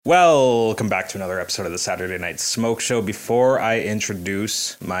Welcome back to another episode of the Saturday Night Smoke Show. Before I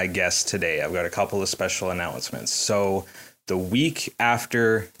introduce my guest today, I've got a couple of special announcements. So the week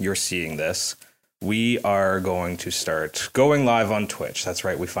after you're seeing this, we are going to start going live on Twitch. That's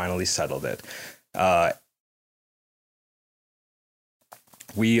right, we finally settled it.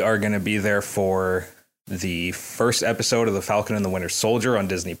 We are going to be there for the first episode of The Falcon and the Winter Soldier on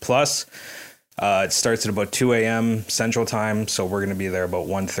Disney+. It starts at about 2 a.m. Central Time, so we're going to be there about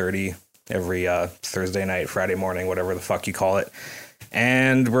 1:30 every Thursday night, Friday morning, whatever the fuck you call it.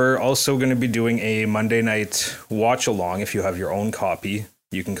 And we're also going to be doing a Monday night watch-along. If you have your own copy,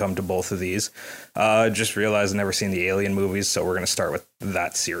 you can come to both of these. Just realized I've never seen the Alien movies, so we're going to start with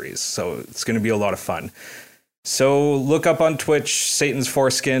that series. So it's going to be a lot of fun. So look up on Twitch, Satan's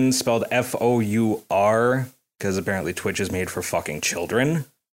Foreskin, spelled F-O-U-R, because apparently Twitch is made for fucking children.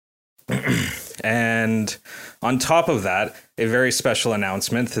 And on top of that, a very special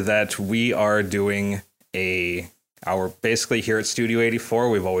announcement that we are doing our basically here at Studio 84,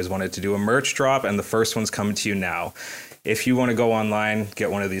 we've always wanted to do a merch drop, and the first one's coming to you now. If you want to go online,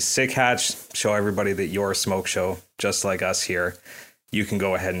 get one of these sick hats, show everybody that you're a smoke show, just like us here, you can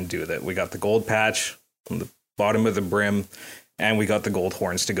go ahead and do that. We got the gold patch on the bottom of the brim, and we got the gold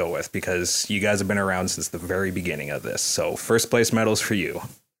horns to go with, because you guys have been around since the very beginning of this. So first place medals for you.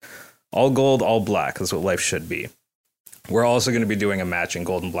 All gold, all black. That's what life should be. We're also going to be doing a matching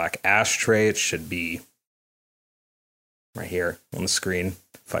gold and black ashtray. It should be right here on the screen,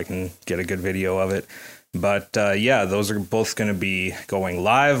 if I can get a good video of it. But yeah, those are both going to be going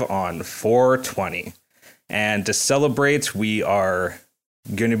live on 4/20. And to celebrate, we are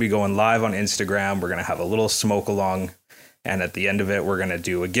going to be going live on Instagram. We're going to have a little smoke along. And at the end of it, we're going to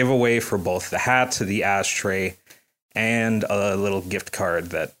do a giveaway for both the hat, the ashtray, and a little gift card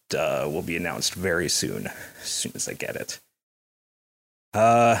that will be announced very soon, as soon as I get it.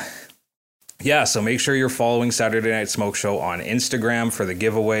 Yeah, so make sure you're following Saturday Night Smoke Show on Instagram for the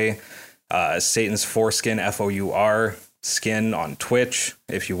giveaway. Satan's Foreskin, F-O-U-R, skin on Twitch,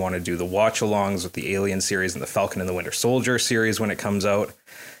 if you want to do the watch-alongs with the Alien series and the Falcon and the Winter Soldier series when it comes out.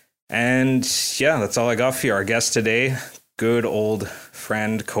 And yeah, that's all I got for you. Our guest today, good old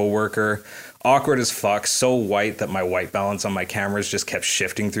friend, co-worker, awkward as fuck, so white that my white balance on my cameras just kept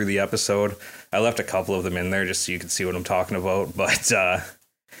shifting through the episode. I left a couple of them in there just so you could see what I'm talking about. But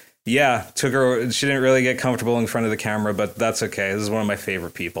yeah, took her. She didn't really get comfortable in front of the camera, but that's okay. This is one of my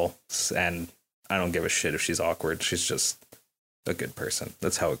favorite people, and I don't give a shit if she's awkward. She's just a good person.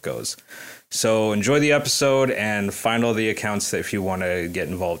 That's how it goes. So enjoy the episode and find all the accounts that if you want to get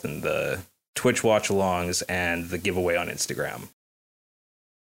involved in the Twitch watch-alongs and the giveaway on Instagram.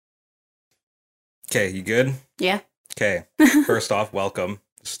 Okay, you good? Yeah. Okay, first off, welcome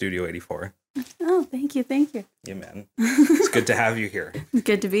to Studio 84. Oh, thank you. Yeah, man. It's good to have you here.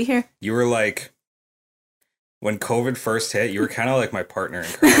 Good to be here. You were like, when COVID first hit, you were kind of like my partner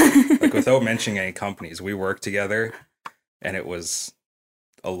in crime. Like, without mentioning any companies, we worked together, and it was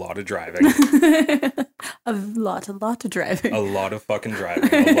a lot of driving. a lot of driving. A lot of fucking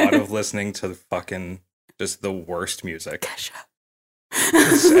driving. A lot of listening to fucking just the worst music. Kesha.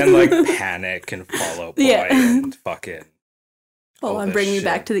 And like Panic and Fall Out Boy and fucking. Oh, I'm bringing you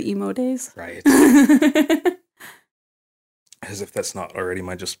back to the emo days. Right. As if that's not already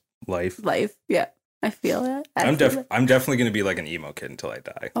my just life. Yeah. I feel it. I'm definitely going to be like an emo kid until I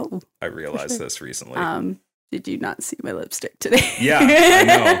die. Oh, I realized this recently. Did you not see my lipstick today? Yeah, I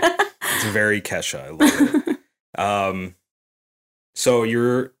know. It's very Kesha. I love it.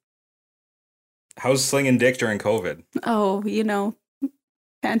 So how's slinging dick during COVID? Oh,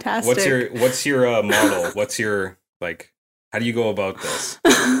 fantastic. What's your model? What's your, like, how do you go about this?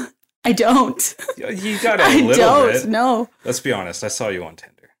 I don't. You got a little bit. No. Let's be honest. I saw you on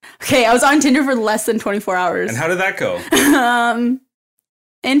Tinder. Okay, I was on Tinder for less than 24 hours. And how did that go?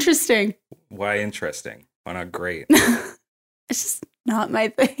 Interesting. Why interesting? Why not great? It's just not my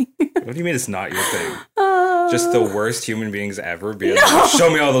thing. What do you mean it's not your thing? Just the worst human beings ever being No. like, show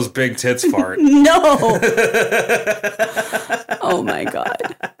me all those big tits, fart. No. Oh my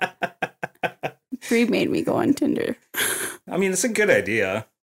God. Bree made me go on Tinder. I mean, it's a good idea.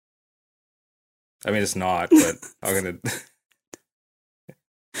 I mean, it's not, but I'm going to...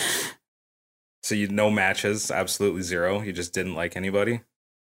 So no matches, absolutely zero. You just didn't like anybody?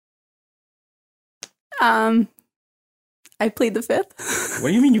 I plead the fifth. What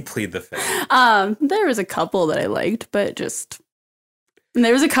do you mean you plead the fifth? There was a couple that I liked, but and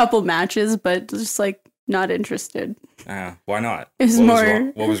there was a couple matches, but just like not interested. Why not? It was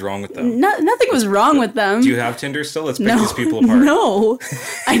what was wrong with them? Nothing was wrong with them. Do you have Tinder still? Let's pick these people apart. No,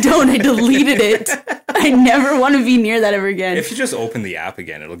 I don't. I deleted it. I never want to be near that ever again. If you just open the app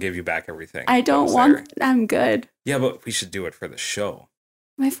again, it'll give you back everything. I don't want. I'm good. Yeah, but we should do it for the show.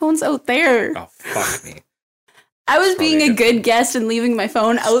 My phone's out there. Oh, fuck me. I was being a good guest and leaving my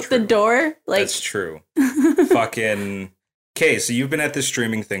phone out the door. Like, that's true. Fucking. Okay, so you've been at this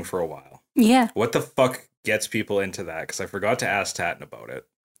streaming thing for a while. Yeah. What the fuck gets people into that? Because I forgot to ask Tatten about it.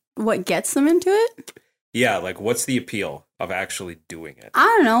 What gets them into it? Yeah, like what's the appeal of actually doing it? I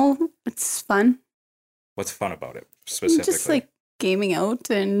don't know. It's fun. What's fun about it specifically? Just like gaming out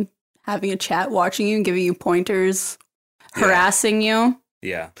and having a chat, watching you and giving you pointers, harassing you.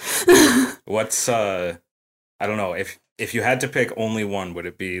 Yeah. What's I don't know, if you had to pick only one, would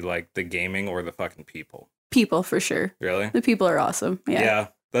it be like the gaming or the fucking people? People for sure. Really? The people are awesome. Yeah. Yeah.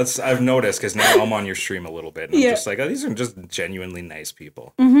 That's I've noticed because now I'm on your stream a little bit and I'm Yeah. just like, oh, these are just genuinely nice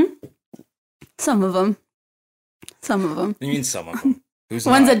people. Mm-hmm. Some of them. Some of them. You mean some of them? Who's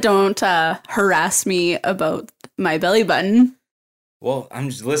Ones not? that don't harass me about my belly button. Well, I'm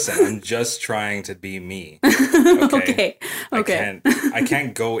just trying to be me. Okay. I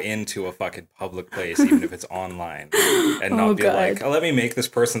can't go into a fucking public place, even if it's online, and not be like, oh, let me make this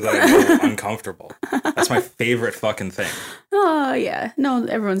person that I know uncomfortable. That's my favorite fucking thing. Oh, yeah. No,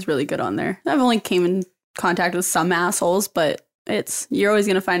 everyone's really good on there. I've only came in contact with some assholes, but you're always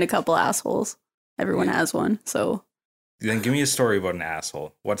going to find a couple assholes. Everyone has one, so. Then give me a story about an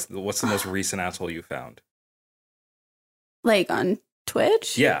asshole. What's the most recent asshole you found? Like on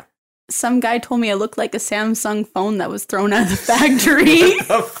Twitch? Yeah. Some guy told me I looked like a Samsung phone that was thrown out of the factory. What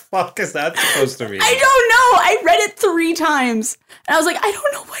the fuck is that supposed to mean? I don't know. I read it 3 times. And I was like, I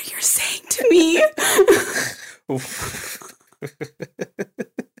don't know what you're saying to me. What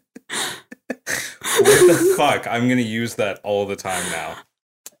the fuck? I'm going to use that all the time now.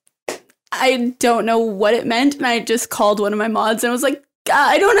 I don't know what it meant. And I just called one of my mods and was like,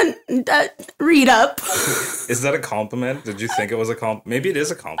 I don't read up. Is that a compliment? Did you think it was a compliment? Maybe it is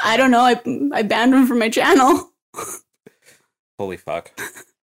a compliment. I don't know. I banned him from my channel. Holy fuck.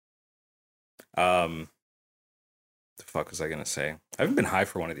 The fuck was I gonna say? I haven't been high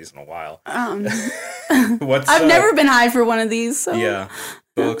for one of these in a while. I've never been high for one of these. So. Yeah.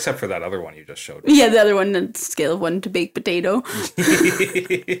 Well, except for that other one you just showed me. Yeah, the other one, the scale of 1 to baked potato.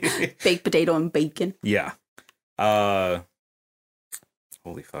 Baked potato and bacon. Yeah.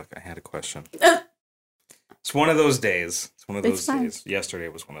 Holy fuck, I had a question. It's one of those days. Days. Yesterday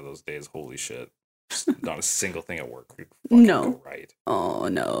was one of those days. Holy shit. Not a single thing at work could fucking go right. Oh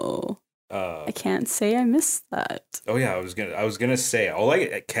no. I can't say I missed that. Oh yeah, I was gonna say all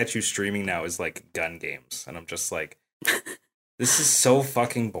I catch you streaming now is like gun games, and I'm just like, this is so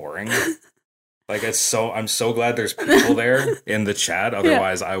fucking boring. Like I'm so glad there's people there in the chat.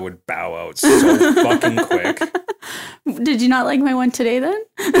 Otherwise, I would bow out so fucking quick. Did you not like my one today then?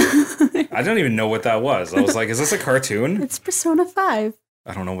 I don't even know what that was. I was like, is this a cartoon? It's Persona 5.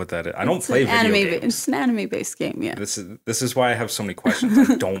 I don't know what that is. I don't play video games. It's an anime-based game, yeah. This is why I have so many questions.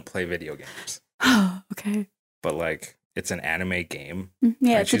 I don't play video games. Okay. But like, it's an anime game.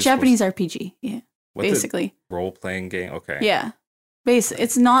 Yeah, it's a Japanese RPG. Yeah, basically. Role-playing game? Okay. Yeah.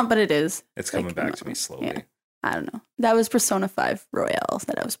 It's not, but it is. It's coming back to me slowly. Yeah. I don't know. That was Persona 5 Royale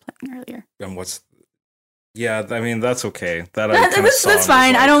that I was playing earlier. And yeah, I mean, that's okay. That's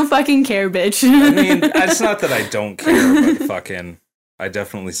fine. I don't fucking care, bitch. I mean, it's not that I don't care, but fucking, I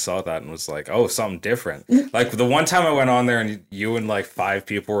definitely saw that and was like, oh, something different. Like, the one time I went on there and you and like 5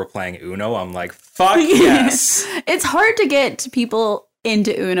 people were playing Uno, I'm like, fuck yes. It's hard to get people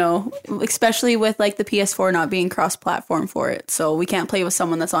into Uno, especially with like the PS4 not being cross-platform for it. So we can't play with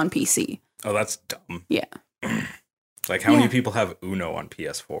someone that's on PC. Oh, that's dumb. Yeah. Like, how many people have Uno on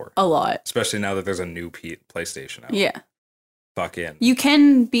PS4? A lot. Especially now that there's a new PlayStation out. Yeah. Fucking. You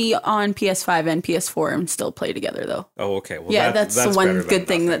can be on PS5 and PS4 and still play together, though. Oh, okay. Well, yeah, that's the one good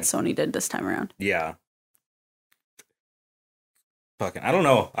thing that nothing. Sony did this time around. Yeah. Fucking, I don't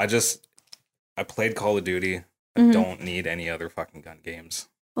know. I played Call of Duty. I don't need any other fucking gun games.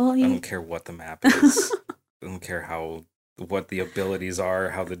 Well, I don't care what the map is. I don't care what the abilities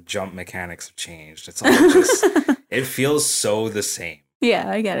are, how the jump mechanics have changed. It's all just, it feels so the same. Yeah,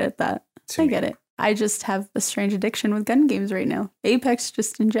 I get it. I get it. I just have a strange addiction with gun games right now. Apex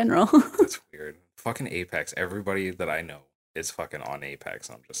just in general. That's weird. Fucking Apex. Everybody that I know is fucking on Apex.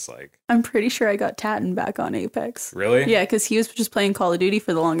 I'm just like... I'm pretty sure I got Tatten back on Apex. Really? Yeah, because he was just playing Call of Duty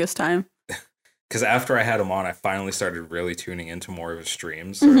for the longest time. Because after I had him on, I finally started really tuning into more of his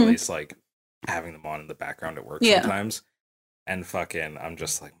streams, or at least like having them on in the background at work sometimes. And fucking, I'm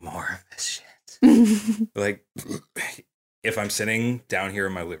just like, more of this shit. Like, if I'm sitting down here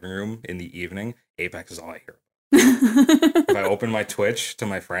in my living room in the evening, Apex is all I hear. If I open my Twitch to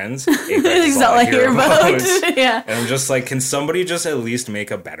my friends, Apex is That's all I hear about. Yeah. And I'm just like, can somebody just at least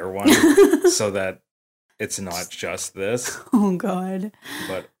make a better one so that it's not just this? Oh God.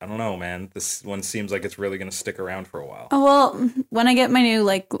 But I don't know, man. This one seems like it's really going to stick around for a while. Oh, well, when I get my new,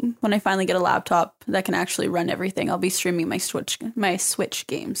 when I finally get a laptop that can actually run everything, I'll be streaming my Switch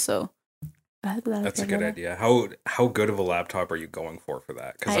games. So That's a good idea. How good of a laptop are you going for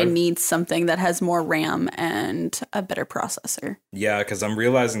that? I need something that has more RAM and a better processor. Yeah, because I'm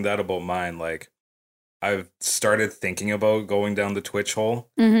realizing that about mine. Like, I've started thinking about going down the Twitch hole,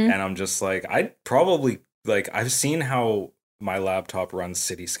 and I'm just like, I'd probably, I've seen how my laptop runs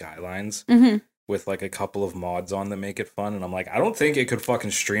City Skylines with like a couple of mods on that make it fun, and I'm like, I don't think it could fucking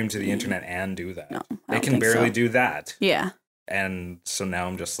stream to the internet and do that. No, it can barely do that. Yeah. And so now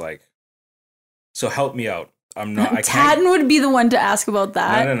I'm just like, so help me out. I'm not. Tatten would be the one to ask about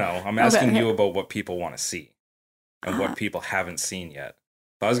that. No. I'm asking you about what people want to see and what people haven't seen yet.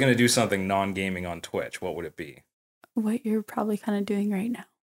 If I was going to do something non-gaming on Twitch, what would it be? What you're probably kind of doing right now.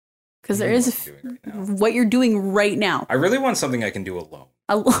 Because there is what you're doing right now. I really want something I can do alone.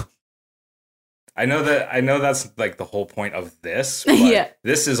 I know that's like the whole point of this, but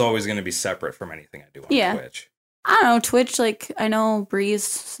this is always going to be separate from anything I do on Twitch. I don't know, Twitch, I know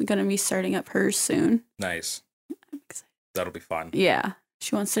Bree's going to be starting up hers soon. Nice. That'll be fun. Yeah.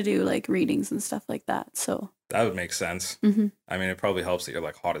 She wants to do readings and stuff like that, so. That would make sense. Mm-hmm. I mean, it probably helps that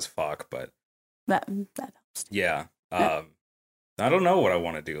you're hot as fuck, but. That helps. Yeah. I don't know what I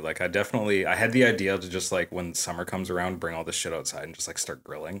want to do. I had the idea to just when summer comes around, bring all this shit outside and just start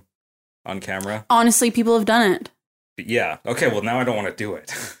grilling on camera. Honestly, people have done it. Yeah. Okay. Well, now I don't want to do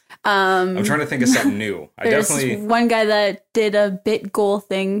it. I'm trying to think of something new. There's one guy that did a bit goal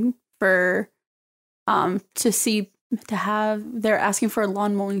thing for, they're asking for a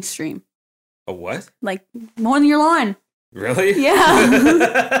lawn mowing stream. A what? Mowing your lawn. Really?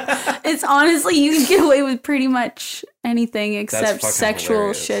 Yeah. It's honestly, you can get away with pretty much anything except sexual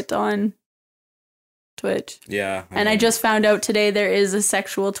hilarious. shit on Twitch. Yeah. And I just found out today there is a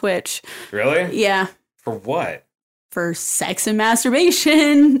sexual Twitch. Really? Yeah. For what? For sex and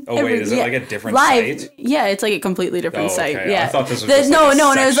masturbation. Oh, wait, is it a different site? Yeah, it's a completely different site. Okay. Yeah. I thought this was just no, and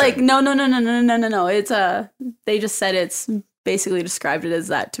it was no. It's they just said it's basically described it as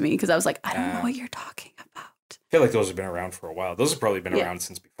that to me because I was like, I don't know what you're talking about. I feel like those have been around for a while. Those have probably been around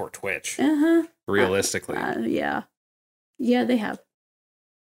since before Twitch. Realistically. Yeah. Yeah, they have.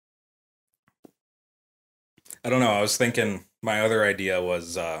 I don't know. I was thinking my other idea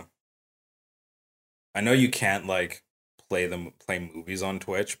was I know you can't play movies on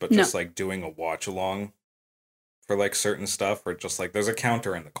Twitch, but just doing a watch along for certain stuff, or just there's a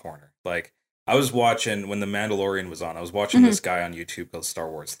counter in the corner. I was watching when The Mandalorian was on. I was watching this guy on YouTube called Star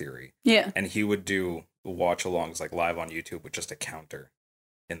Wars Theory. Yeah, and he would do watch alongs live on YouTube with just a counter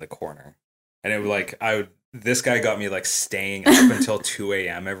in the corner, and it would this guy got me staying up until 2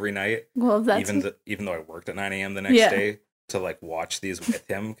 a.m. every night. Well, that's even though I worked at 9 a.m. the next day to watch these with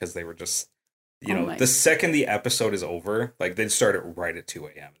him because they were just. The second the episode is over, they'd start it right at 2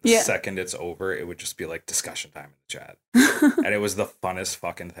 a.m. The second it's over, it would just be discussion time in the chat. And it was the funnest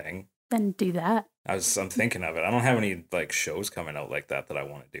fucking thing. Then do that. I'm thinking of it. I don't have any shows coming out like that I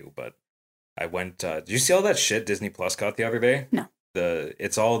want to do, but I went, did you see all that shit Disney Plus got the other day? No.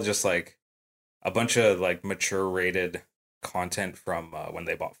 It's all just a bunch of mature rated content from when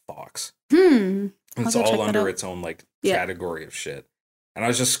they bought Fox. It's all under its own category of shit. And I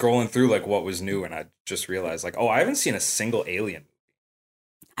was just scrolling through what was new, and I just realized I haven't seen a single Alien movie.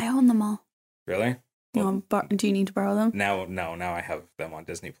 I own them all. Really? Do you need to borrow them? Now I have them on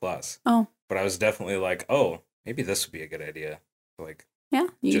Disney Plus. Oh. But I was definitely maybe this would be a good idea. Yeah,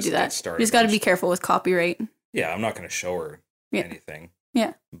 you can do that. You just got to be careful with copyright. Yeah, I'm not going to show her anything.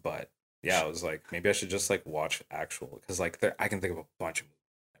 Yeah. But yeah, I was maybe I should just watch actual, because I can think of a bunch of movies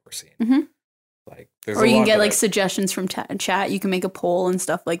I've never seen. Mm-hmm. Or you can get suggestions from chat. You can make a poll and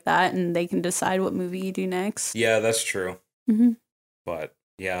stuff like that, and they can decide what movie you do next. Yeah, that's true. Mm-hmm. But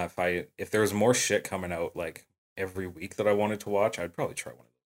yeah, if there was more shit coming out every week that I wanted to watch, I'd probably try one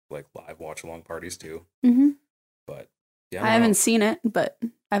of live watch along parties too. Mm-hmm. But yeah, I haven't seen it, but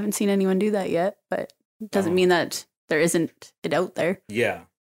I haven't seen anyone do that yet. But it doesn't mean that there isn't it out there. Yeah.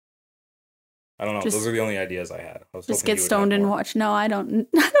 I don't know. Those are the only ideas I had. Just get stoned and watch. No, I don't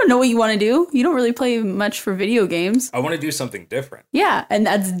know what you want to do. You don't really play much for video games. I want to do something different. Yeah, and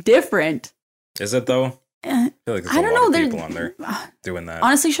that's different. Is it though? I feel like there's a lot of people on there doing that.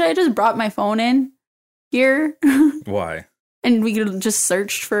 Honestly, should I just brought my phone in here? Why? And we could just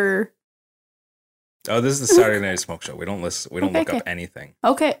search for. Oh, this is the Saturday Night Smoke Show. We don't listen. We don't look up anything.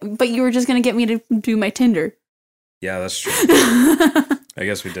 Okay, but you were just gonna get me to do my Tinder. Yeah, that's true. I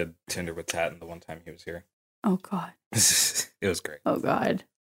guess we did Tinder with Tatton the one time he was here. Oh, God. It was great. Oh, God.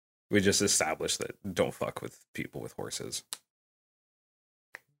 We just established that don't fuck with people with horses.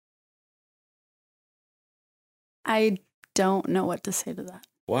 I don't know what to say to that.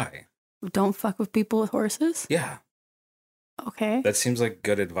 Why? Don't fuck with people with horses? Yeah. Okay. That seems like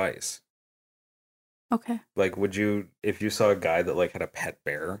good advice. Okay. Like, would you, if you saw a guy that like had a pet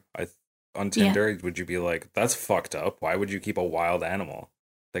bear on Tinder, would you be like, that's fucked up? Why would you keep a wild animal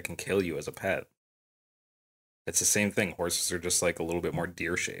that can kill you as a pet? It's the same thing. Horses are just like a little bit more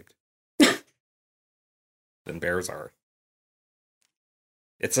deer shaped than bears are.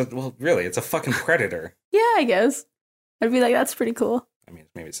 It's a fucking predator. Yeah, I guess. I'd be like, that's pretty cool. I mean,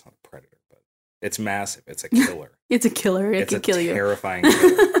 maybe it's not a predator, but it's massive. It's a killer. It's a killer. It It's can kill you. Terrifying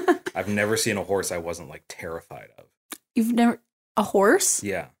killer. I've never seen a horse I wasn't like terrified of. You've never a horse?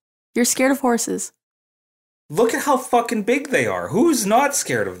 Yeah. You're scared of horses. Look at how fucking big they are. Who's not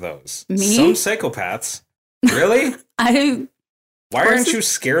scared of those? Me? Some psychopaths. Really? I Why aren't you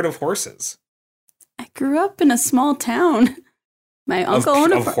scared of horses? grew up in a small town. My uncle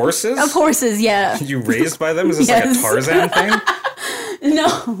owned of horses? Of horses, yeah. You raised by them? Is this like a Tarzan thing?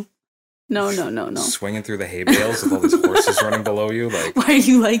 No. No. Swinging through the hay bales with all these horses running below you? Like, why are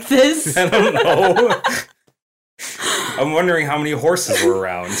you like this? I don't know. I'm wondering how many horses were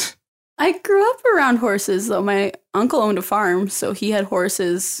around. I grew up around horses, though. My uncle owned a farm, so he had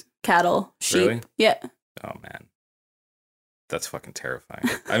horses, cattle, sheep. Really? Yeah. Oh, man. That's fucking terrifying.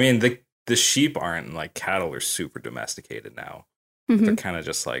 I mean, the sheep aren't like cattle are super domesticated now. Mm-hmm. They're kind of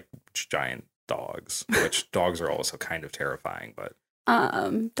just like giant dogs, which dogs are also kind of terrifying, but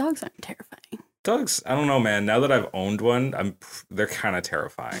dogs aren't terrifying. dogs, I don't know, man. Now that I've owned one, they're kind of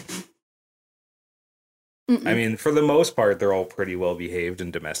terrifying. Mm-mm. I mean, for the most part, they're all pretty well behaved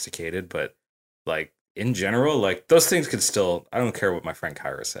and domesticated, but like in general, like those things could still, I don't care what my friend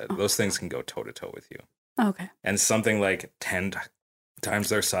Kyra said, those things can go toe to toe with you. Okay. And something like 10 times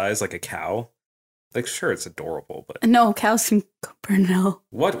their size, like a cow, like sure, it's adorable, but No, cows can go burn hell.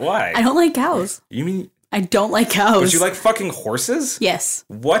 what? Why? I don't like cows. You mean? I don't like cows. But you like fucking horses? Yes.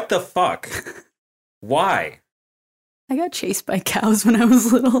 What the fuck? Why? I got chased by cows when I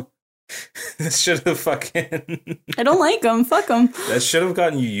was little. This should have fucking. I don't like them. Fuck them. That should have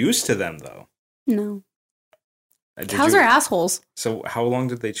gotten you used to them, though. No. Did Cows you- are assholes. So, how long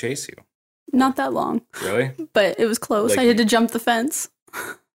did they chase you? Not that long, Really? but it was close. Like I had to jump the fence.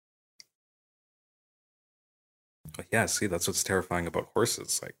 Well, yeah. See, that's what's terrifying about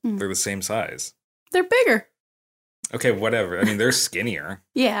horses. Like Mm. they're the same size. They're bigger. Okay, whatever. I mean, they're skinnier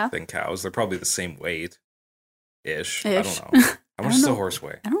Yeah. than cows. They're probably the same weight, ish. I Ish. don't know. How I much don't does a know. horse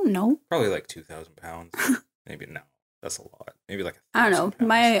weigh? I don't know. Probably like 2,000 pounds. Maybe no. That's a lot. Maybe like I don't 1,000 know. pounds.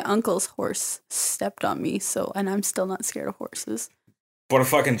 My uncle's horse stepped on me, and I'm still not scared of horses. But a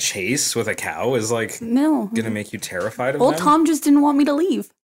fucking chase with a cow is like No. gonna make you terrified of Old them? Tom just didn't want me to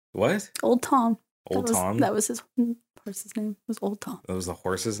leave. What? Old Tom. Old That was- Tom? That was his horse's name. Was Old Tom. That was the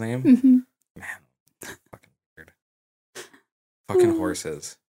horse's name? Hmm. Man, fucking weird. Fucking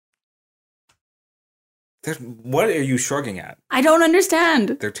horses. What are you shrugging at? I don't understand.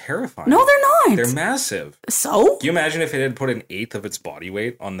 They're terrifying. No, they're not. They're massive. So? Can you imagine if it had put an eighth of its body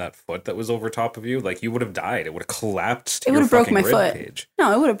weight on that foot that was over top of you? Like, you would have died. It would have collapsed to It would your have broke fucking my rib foot. cage.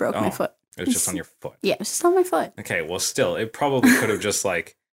 No, it would have broke my Oh. foot. It was just on your foot. Yeah, it was just on my foot. Okay, well, still, it probably could have just,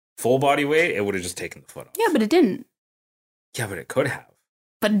 like, full body weight, it would have just taken the foot off. Yeah, but it didn't. Yeah, but it could have.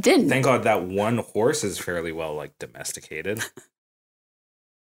 But it didn't. Thank God that one horse is fairly well, like, domesticated.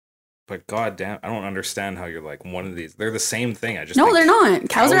 But goddamn, I don't understand how you're like one of these. They're the same thing. I just No, think they're not.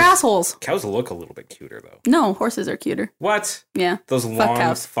 Cows are assholes. Cows look a little bit cuter though. No, horses are cuter. What? Yeah. Those long,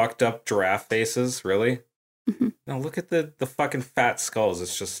 cows. fucked up giraffe faces? Really? Mhm. No, look at the fucking fat skulls.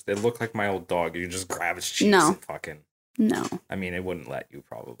 It's just they look like my old dog. You just grab its cheeks No. and fucking. No. I mean, it wouldn't let you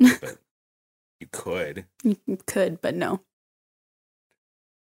probably, but you could. You could, but no.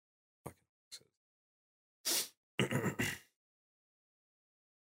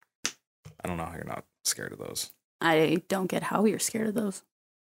 I don't know how you're not scared of those. I don't get how you're scared of those.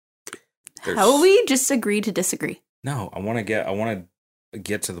 There's- How will we just agree to disagree? No, I want to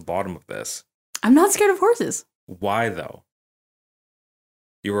get to the bottom of this. I'm not scared of horses. Why though?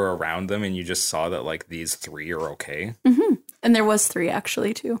 You were around them and you just saw that like these three are okay. Hmm. And there was 3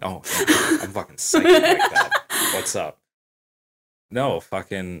 actually too. Oh, I'm fucking psychic like that. What's up? No,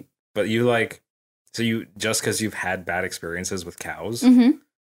 fucking. But you like, so you just because you've had bad experiences with cows, Hmm.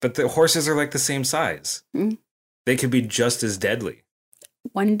 but the horses are like the same size. Mm. They could be just as deadly.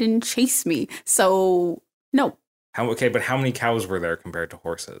 One didn't chase me, so no. Okay, but how many cows were there compared to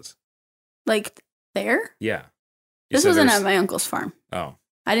horses? Like there, Yeah, This wasn't at my uncle's farm. Oh.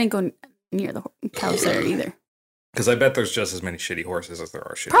 I didn't go near the cows there either. Because I bet there's just as many shitty horses as there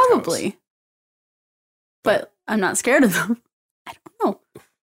are shitty Probably. cows. But I'm not scared of them. I don't know.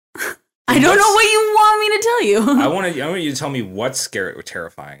 I don't know what you want me to tell you. I want you to tell me what's scary or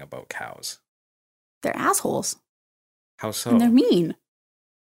terrifying about cows. They're assholes. How so? And they're mean.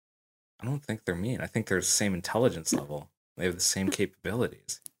 I don't think they're mean. I think they're the same intelligence level. They have the same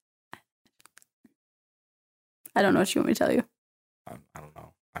capabilities. I don't know what you want me to tell you. I don't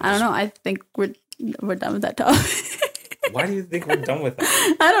know. I don't know. I think we're done with that topic. Why do you think we're done with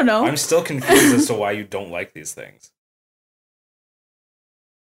that? I don't know. I'm still confused as to why you don't like these things.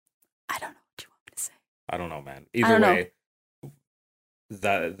 I don't know what you want me to say. I don't know, man. Either way,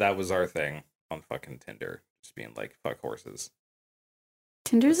 that was our thing on fucking Tinder. Just being like, fuck horses.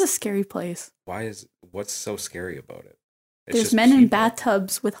 Tinder's a scary place. What's so scary about it? It's There's just men in people.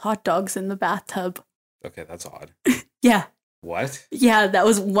 bathtubs with hot dogs in the bathtub. Okay, that's odd. Yeah. What? Yeah, that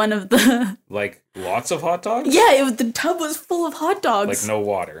was one of the... Like, lots of hot dogs? Yeah, the tub was full of hot dogs. Like, no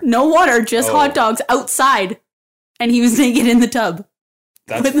water? No water, just hot dogs outside. And he was naked in the tub.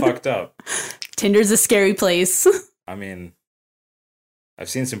 That's fucked up. Tinder's a scary place. I mean, I've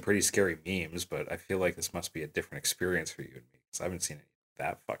seen some pretty scary memes, but I feel like this must be a different experience for you and me. Because I haven't seen it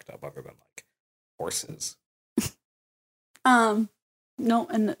that fucked up other than, like, horses. No,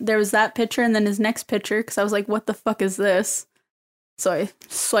 and there was that picture and then his next picture, because I was like, what the fuck is this? So I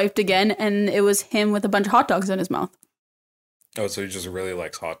swiped again, and it was him with a bunch of hot dogs in his mouth. Oh, so he just really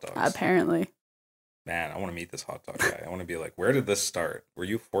likes hot dogs. Apparently. Man, I want to meet this hot dog guy. I want to be like, where did this start? Were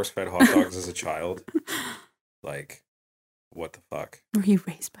you force-fed hot dogs as a child? Like, what the fuck? Were you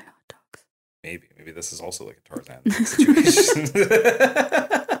raised by hot dogs? Maybe this is also like a Tarzan situation.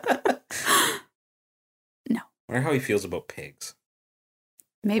 No. I wonder how he feels about pigs.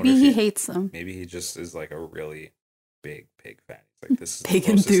 Maybe he hates them. Maybe he just is like a really big pig fan. He's like, this is pig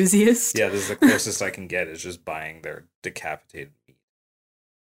enthusiast. Yeah, this is the closest I can get is just buying their decapitated meat.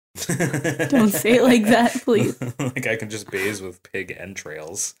 Don't say it like that, please. Like I can just bathe with pig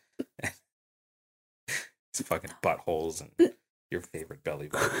entrails. It's fucking buttholes and your favorite belly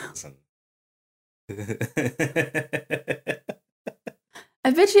buttons and I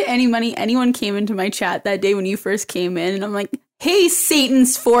bet you anyone came into my chat that day when you first came in, and I'm like, hey,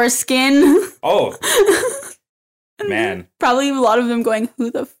 Satan's foreskin. Oh, man. Probably a lot of them going,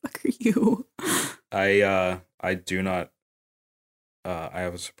 who the fuck are you? I do not, I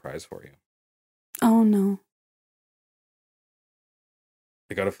have a surprise for you. Oh, no.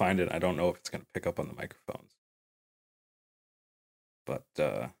 I gotta find it. I don't know if it's gonna pick up on the microphones. But,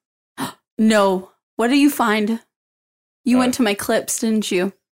 No. What did you find? You went to my clips, didn't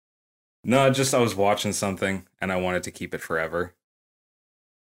you? No, just I was watching something and I wanted to keep it forever.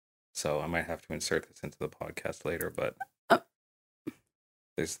 So I might have to insert this into the podcast later, but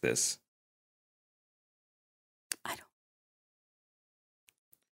there's this.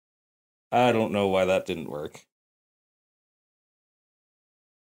 I don't know why that didn't work.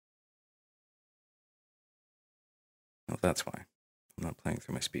 Oh, that's why. I'm not playing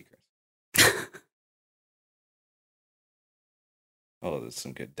through my speakers. Oh, there's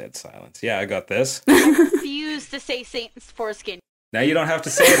some good dead silence. Yeah, I got this. Refuse to say Satan's foreskin. Now you don't have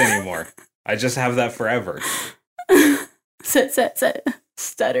to say it anymore. I just have that forever. Set.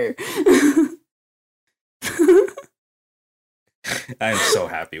 Stutter. I am so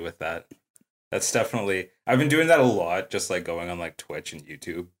happy with that. That's definitely... I've been doing that a lot, just like going on like Twitch and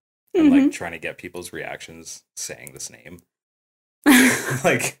YouTube and like trying to get people's reactions saying this name.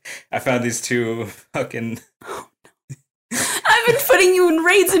 Like, I found these two fucking... I've been putting you in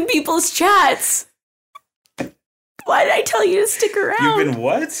raids in people's chats. Why did I tell you to stick around? You've been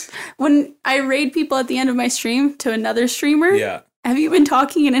what? When I raid people at the end of my stream to another streamer, Yeah. have you been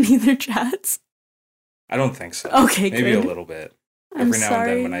talking in any of their chats? I don't think so. Okay, Maybe good. a little bit. I'm Every now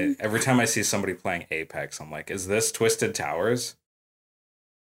sorry. and then every time I see somebody playing Apex, I'm like, is this Twisted Towers?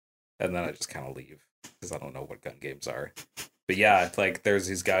 And then I just kind of leave because I don't know what gun games are. But yeah, like there's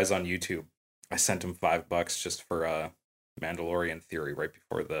these guys on YouTube. I sent them $5 just for Mandalorian Theory right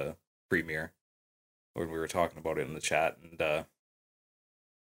before the premiere when we were talking about it in the chat, and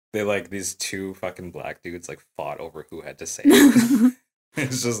they like these two fucking black dudes like fought over who had to say it.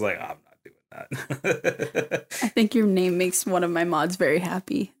 It's just like, I'm not doing that. I think your name makes one of my mods very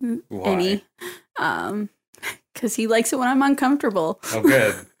happy. Why? Because he likes it when I'm uncomfortable. Oh,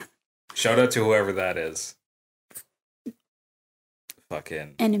 good. Shout out to whoever that is.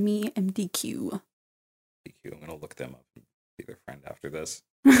 Fucking Enemy MDQ. DQ. I'm gonna look them up and be their friend after this.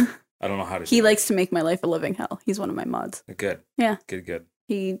 I don't know how to. He likes to make my life a living hell. He's one of my mods. Good. Yeah. Good.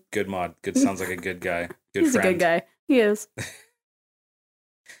 He Good mod. Good. Sounds like a good guy. Good he's friend. a good guy. He is.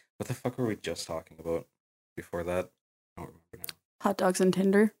 What the fuck were we just talking about before that? I don't remember now. Hot dogs and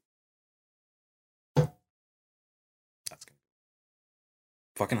Tinder. That's good.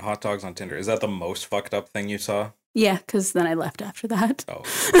 Fucking hot dogs on Tinder. Is that the most fucked up thing you saw? Yeah, because then I left after that. Oh.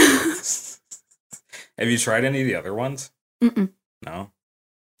 Have you tried any of the other ones? Mm-mm. No?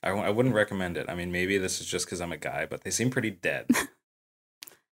 I wouldn't recommend it. I mean, maybe this is just because I'm a guy, but they seem pretty dead.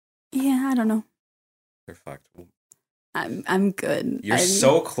 Yeah, I don't know. They're fucked. I'm good. You're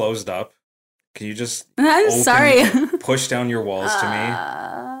so closed up. Can you just I'm sorry. push down your walls to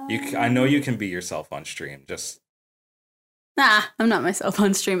me? I know you can be yourself on stream. Just Nah, I'm not myself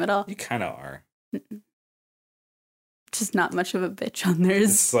on stream at all. you kind of are. Just not much of a bitch on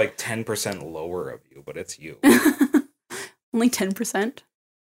theirs. It's like 10% lower of you, but it's you. Only 10%.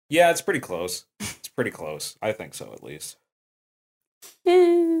 Yeah, it's pretty close. It's pretty close. I think so, at least.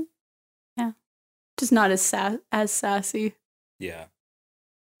 Yeah. Just not as sassy. Yeah.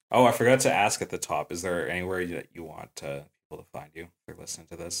 Oh, I forgot to ask at the top. Is there anywhere that you want people to find you if they're listening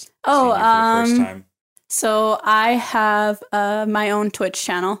to this? Oh, Seeing you for the first time? So I have my own Twitch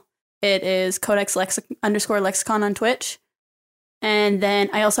channel. It is Codex_Lexicon on Twitch. And then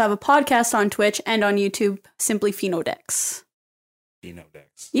I also have a podcast on Twitch and on YouTube, simply Phenodex.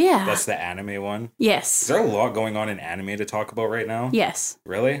 Phenodex. Yeah. That's the anime one? Is Yes. there a lot going on in anime to talk about right now? Yes.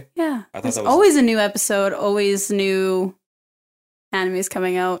 Really? Yeah. I thought There's that was always a new episode, always new animes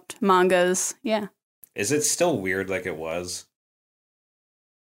coming out, mangas. Yeah. Is it still weird like it was?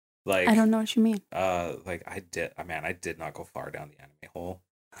 Like I don't know what you mean. like I did not go far down the anime hole.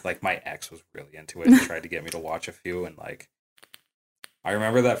 Like my ex was really into it and tried to get me to watch a few, and like I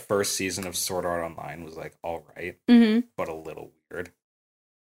remember that first season of Sword Art Online was like all right, but a little weird.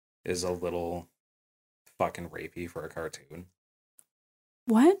 Is a little fucking rapey for a cartoon.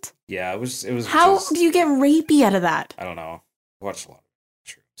 What? Yeah, it was How just, do you get rapey out of that? I don't know. I watched a lot of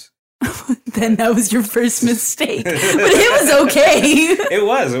shrooms. Then that was your first mistake. But it was okay.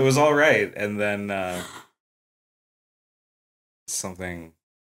 It was all right. And then something,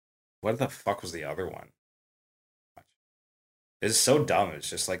 what the fuck was the other one? It's so dumb. It's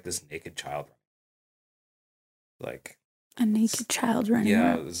just like this naked child. Like A naked child running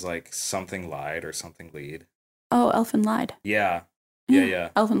yeah, around. it was like something lied or something lead. Oh, Elfin lied. Yeah. Yeah.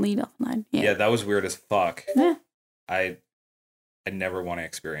 Elfin lied. Yeah, Yeah. that was weird as fuck. Yeah. I never want to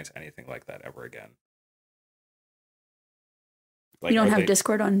experience anything like that ever again. Like, You don't are have they-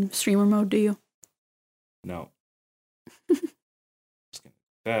 Discord on streamer mode, do you? No. Just gonna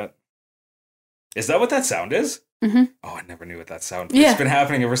do that. Is that what that sound is? Mhm. Oh, I never knew what that sound. Yeah. It's been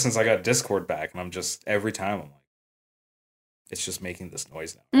happening ever since I got Discord back, and I'm just every time I'm like, it's just making this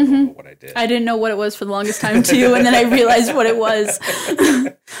noise now. I don't know what I did. I didn't know what it was for the longest time too, and then I realized what it was.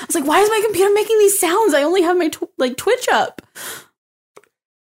 I was like, "Why is my computer making these sounds? I only have my Twitch up."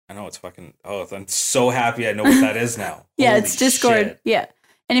 I know it's fucking. Oh, I'm so happy I know what that is now. Yeah, Holy it's Discord. shit. Yeah,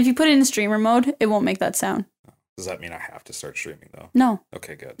 and if you put it in streamer mode, it won't make that sound. Does that mean I have to start streaming though? No,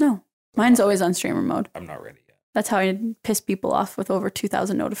 Okay, good. no, mine's always on streamer mode. I'm not ready yet. That's how I piss people off with over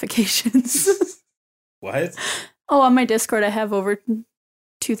 2,000 notifications. What? Oh, on my Discord, I have over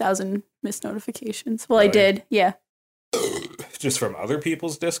 2,000 missed notifications. Well, I Really? did. Yeah. Just from other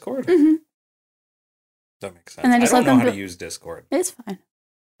people's Discord? hmm That makes sense. And I I just don't let know them how to go- use Discord. It's fine.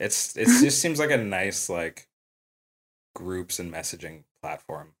 It just seems like a nice like groups and messaging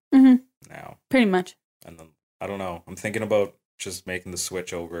platform hmm now. Pretty much. And then I don't know. I'm thinking about just making the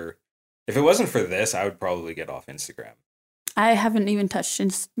switch over. If it wasn't for this, I would probably get off Instagram. I haven't even touched.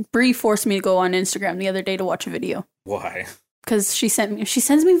 Bree forced me to go on Instagram the other day to watch a video Why? because she sends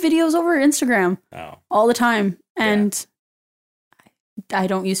me videos over Instagram Oh, all the time, and I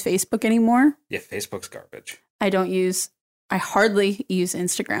don't use Facebook anymore. yeah. Facebook's garbage. I hardly use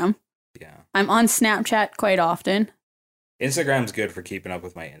Instagram. Yeah. I'm on Snapchat quite often. Instagram's good for keeping up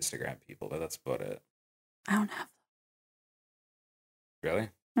with my Instagram people, but that's about it. I don't have. Really?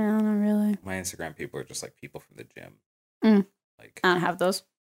 I don't know really. My Instagram people are just like people from the gym. Mm. Like, I don't have those.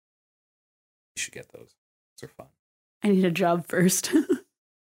 you should get those. Those are fun. I need a job first.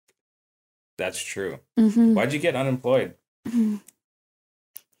 That's true. hmm Why'd you get unemployed?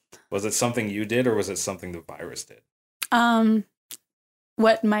 Was it something you did or was it something the virus did?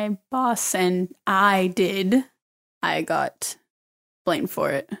 What my boss and I did, I got blamed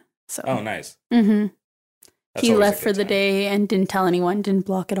for it. So. Oh, nice. hmm That's He always a left for good the time. day and didn't tell anyone. Didn't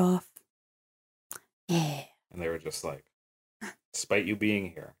block it off. Yeah. And they were just like, despite you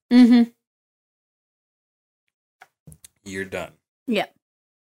being here, hmm you're done. Yeah.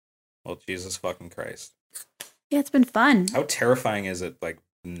 Well, Jesus fucking Christ. Yeah, it's been fun. How terrifying is it, like,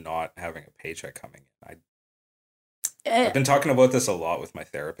 not having a paycheck coming in? I've been talking about this a lot with my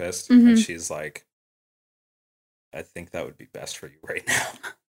therapist, Mhm. and she's like, I think that would be best for you right now.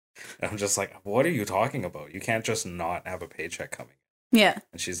 And I'm just like, what are you talking about? You can't just not have a paycheck coming. Yeah.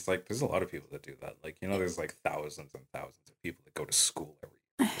 And she's like, there's a lot of people that do that. Like, there's like thousands and thousands of people that go to school every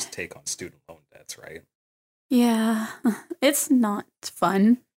year, just take on student loan debts, right? Yeah. It's not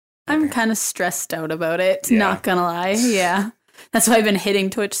fun. I'm Okay. kind of stressed out about it, Yeah. not gonna lie. Yeah. That's why I've been hitting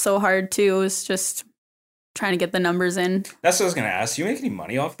Twitch so hard too, is just trying to get the numbers in. That's what I was going to ask. Do you make any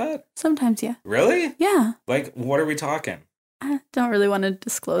money off that? Sometimes, yeah. Really? Yeah. Like, what are we talking? I don't really want to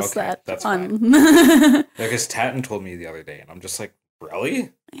disclose Okay, that. that's Because Tatton told me the other day, and I'm just like,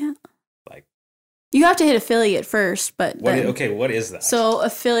 really? Yeah. Like, You have to hit affiliate first, but what? then, Okay, what is that? So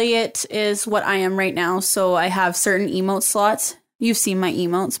affiliate is what I am right now. So I have certain emote slots. You've seen my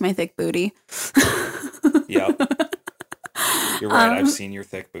emotes, my thick booty. Yep. You're right. I've seen your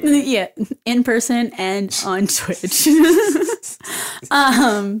thick booty. Yeah, in person and on Twitch.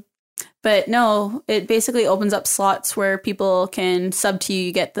 But no, it basically opens up slots where people can sub to you.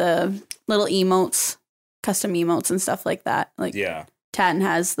 You get the little emotes, custom emotes and stuff like that. Like Yeah. Tatton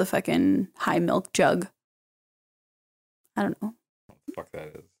has the fucking high milk jug. I don't know. Fuck that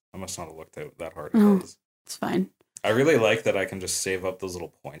is. I must not have looked out that hard. Oh. At those. It's fine. I really like that I can just save up those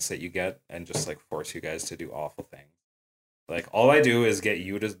little points that you get and just like force you guys to do awful things. Like all I do is get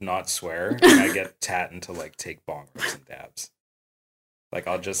you to not swear, and I get Tatton to like take bong rips and dabs. Like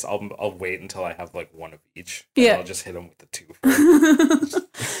I'll wait until I have like one of each. And Yeah. I'll just hit him with the two first.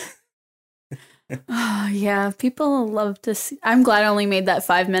 Oh, yeah, people love to see. I'm glad I only made that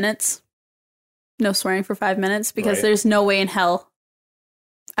 5 minutes. No swearing for 5 minutes because Right. there's no way in hell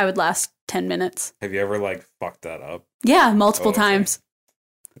I would last 10 minutes. Have you ever like fucked that up? Yeah, multiple Oh, okay. times.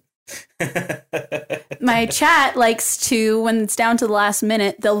 My chat likes to, when it's down to the last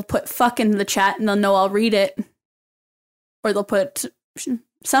minute, they'll put fuck in the chat and they'll know I'll read it. Or they'll put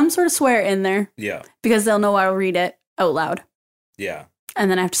some sort of swear in there Yeah. because they'll know I'll read it out loud. Yeah. And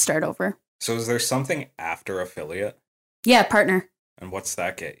then I have to start over. So is there something after affiliate? Yeah, partner. And what's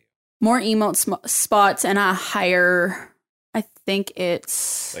that get you? More emote spots and a higher, I think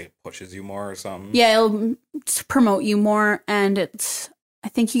it's, Like it pushes you more or something? yeah, it'll promote you more and I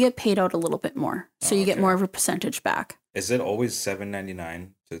think you get paid out a little bit more. So Oh, you get okay. more of a percentage back. Is it always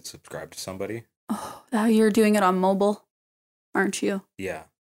 $7.99 to subscribe to somebody? Oh, now you're doing it on mobile, aren't you? Yeah.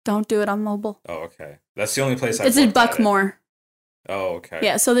 Don't do it on mobile. Oh, okay. That's the only place I've It's a looked buck at it. more. Oh, okay.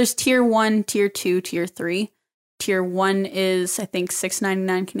 Yeah, so there's tier 1, tier 2, tier 3. Tier 1 is I think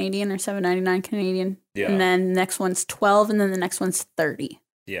 $6.99 Canadian or $7.99 Canadian. Yeah. And then the next one's 12 and then the next one's 30.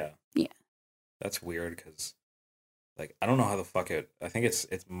 Yeah. Yeah. That's weird because, like, I don't know how the fuck I think it's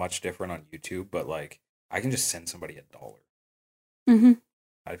much different on YouTube, but like, I can just send somebody $1. Mhm.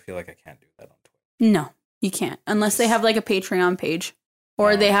 I feel like I can't do that on Twitch. No, you can't unless they have like a Patreon page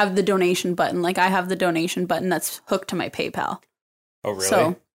or Oh. they have the donation button. Like I have the donation button that's hooked to my PayPal. Oh, really?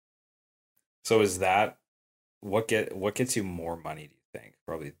 So- So is that what gets you more money? Do you think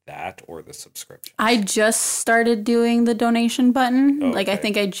probably that or the subscription? I just started doing the donation button. Oh, Like I okay.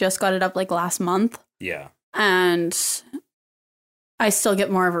 think I just got it up like last month. Yeah. And I still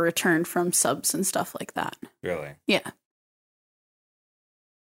get more of a return from subs and stuff like that. Really. Yeah.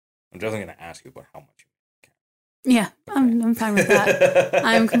 I'm definitely gonna ask you about how much. Yeah, Okay. I'm fine with that.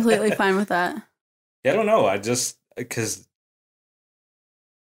 I'm completely fine with that. Yeah, I don't know. I just because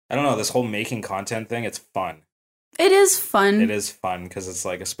I don't know this whole making content thing. It's fun. It is fun. It is fun because it's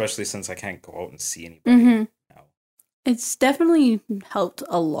like, especially since I can't go out and see anybody Mhm. now. It's definitely helped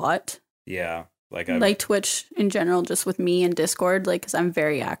a lot. Yeah, like Like Twitch in general, just with me and Discord, like, because I'm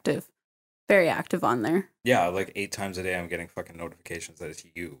very active on there. yeah, like 8 times a day I'm getting fucking notifications that it's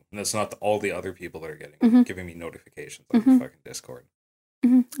you, and that's not all the other people that are Mhm. giving me notifications on Mhm. fucking Discord.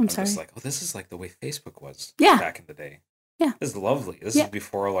 I'm I'm sorry. just like, oh, this is like the way Facebook was Yeah. back in the day. Yeah. This is lovely. This Yeah. is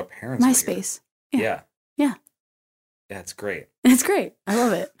before all our parents. were here. MySpace. Yeah. Yeah. Yeah. Yeah, it's great. It's great. I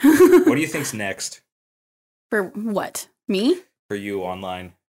love it. What do you think's next For what? Me? for you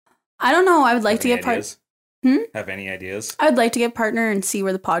online? I don't know. I would like Have to any get part. ideas? Hmm? Have any ideas? I would like to get partner and see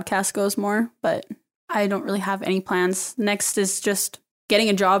where the podcast goes more, but I don't really have any plans. Next is just getting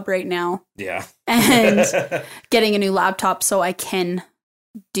a job right now Yeah. and getting a new laptop so I can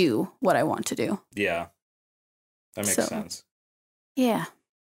do what I want to do. Yeah. That makes So- sense. Yeah.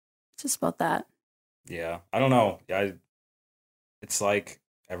 It's just about that. Yeah. I don't know. It's like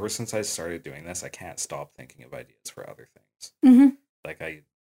ever since I started doing this, I can't stop thinking of ideas for other things. Mm-hmm.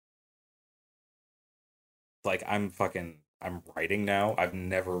 I'm writing now. I've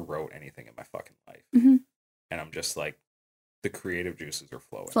never wrote anything in my fucking life. Mhm. And I'm just like, the creative juices are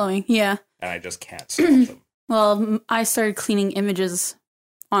flowing. Flowing. Yeah. And I just can't stop them. Well, I started cleaning images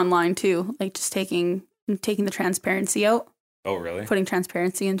online too, like just taking the transparency out, Oh, really? putting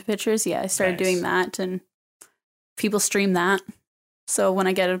transparency into pictures. Yeah, I started Nice. doing that, and people stream that. So when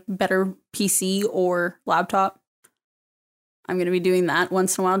I get a better PC or laptop, I'm going to be doing that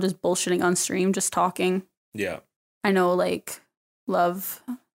once in a while, just bullshitting on stream, just talking. Yeah. I know, like, Love,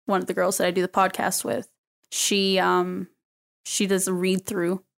 one of the girls that I do the podcast with, she does a read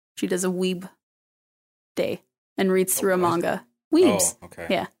through. She does a weeb day and reads through a what? manga. Weebs. Oh, okay.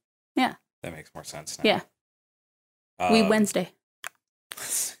 Yeah. Yeah. That makes more sense now. Yeah. Weeb Wednesday.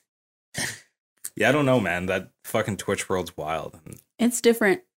 Yeah, I don't know, man. That fucking Twitch world's wild. And It's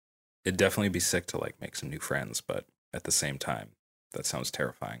different. it'd definitely be sick to like make some new friends, but at the same time, that sounds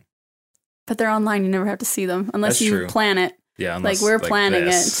terrifying. But they're online. You never have to see them unless That's you true. plan it. Yeah, Like, unless, we're planning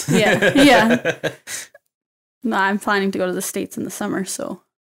this. it. Yeah. Yeah. No, I'm planning to go to the States in the summer, so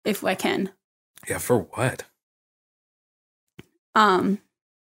if I can. Yeah, for what?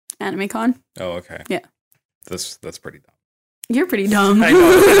 AnimeCon. Oh, okay. Yeah. That's pretty dumb. You're pretty dumb. I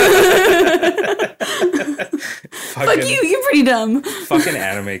know. Fuck you, you're pretty dumb. Fucking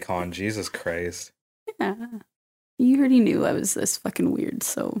Anime Con, Jesus Christ. Yeah. You already knew I was this fucking weird,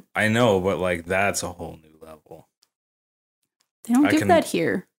 so I know, but like that's a whole new level. they don't I give can- that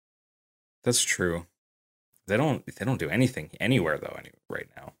here. That's true. They don't do anything anywhere though right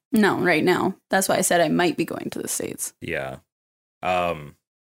now. No, right now. That's why I said I might be going to the States. Yeah. Well,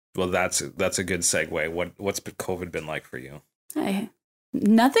 that's a good segue. What's COVID been like for you?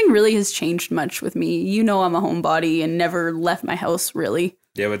 Nothing really has changed much with me. You know, I'm a homebody and never left my house really.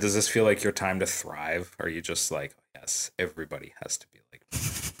 Yeah, but does this feel like your time to thrive? Or are you just like, yes, everybody has to be like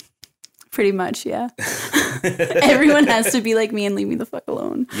Pretty much, yeah. Everyone has to be like me and leave me the fuck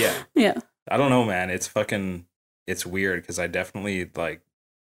alone. Yeah. Yeah. I don't know, man. It's weird because I definitely like,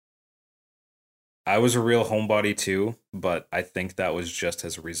 I was a real homebody too, but I think that was just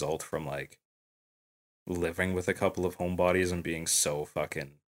as a result from like living with a couple of homebodies and being so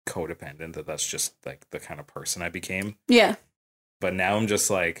fucking codependent that's just like the kind of person I became. Yeah. But now I'm just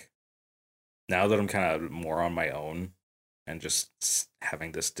like, now that I'm kind of more on my own and just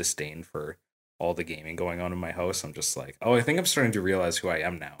having this disdain for all the gaming going on in my house, I'm just like, oh, I think I'm starting to realize who I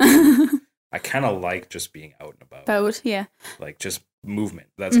am now. I kind of like just being out and about. Yeah. Like just movement.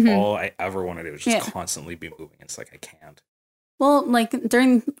 That's all I ever want to do is just constantly be moving. It's like I can't. Well, like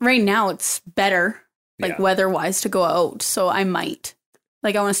right now it's better, like Yeah. weather-wise, to go out. So I might.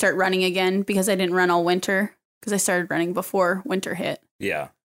 Like I want to start running again because I didn't run all winter because I started running before winter hit. Yeah.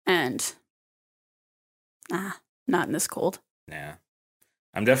 And not in this cold. Yeah.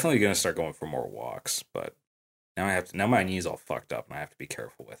 I'm definitely gonna start going for more walks, but now my knee's all fucked up and I have to be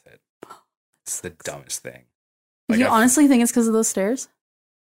careful with it. It's the dumbest thing. Like, you honestly think it's because of those stairs?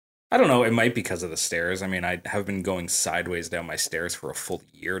 I don't know. It might be because of the stairs. I mean, I have been going sideways down my stairs for a full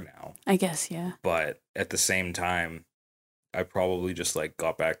year now. I guess, yeah. But at the same time, I probably just like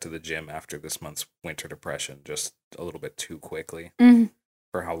got back to the gym after this month's winter depression just a little bit too quickly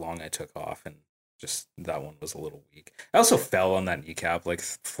for how long I took off. And just that one was a little weak. I also fell on that kneecap like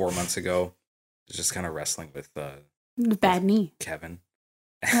 4 months ago. Just kind of wrestling with The bad knee. Kevin.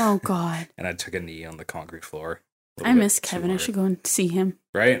 Oh, God. And I took a knee on the concrete floor. I miss Kevin. I should go and see him.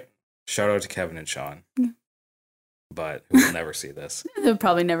 Right? Shout out to Kevin and Sean. Yeah. But who will never see this. They'll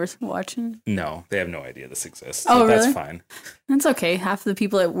probably never watch it. No, they have no idea this exists. Oh, So really? that's fine. That's okay. Half the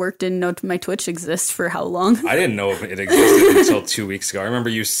people at work didn't know my Twitch exists for how long. I didn't know if it existed until 2 weeks ago. I remember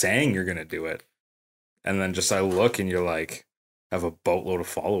you saying you're going to do it. And then just I look and you're like, have a boatload of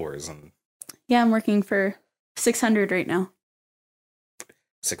followers and Yeah, I'm working for 600 right now.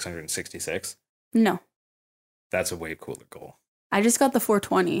 666. No, That's a way cooler goal. I just got the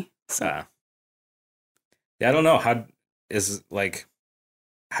 420. So Yeah, I don't know. How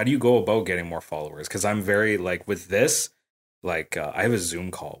do you go about getting more followers? Because I'm very like with this, like I have a Zoom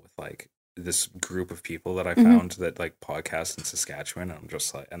call with like this group of people that I found that like podcast in Saskatchewan. And I'm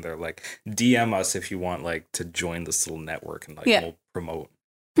just like, and they're like, DM us if you want like to join this little network and like we'll promote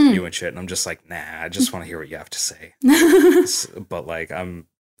you and shit. And I'm just like, nah, I just want to hear what you have to say. But like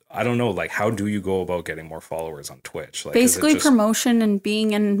I don't know, like how do you go about getting more followers on Twitch? Like basically promotion and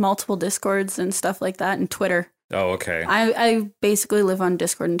being in multiple Discords and stuff like that, and Twitter. Oh, okay. I basically live on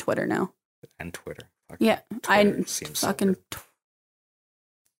Discord and Twitter now. And Twitter. Yeah, Twitter seems so fucking. weird.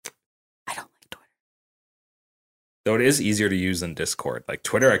 I don't like Twitter. Though it is easier to use than Discord. Like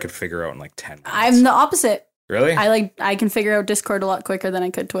Twitter, I could figure out in like 10 minutes. I'm the opposite. Really? I can figure out Discord a lot quicker than I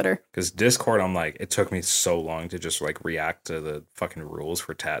could Twitter. Because Discord, I'm like, it took me so long to just like react to the fucking rules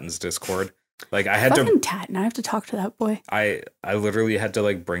for Tatton's Discord. Like I had Fucking to Tat, now I have to talk to that boy. I literally had to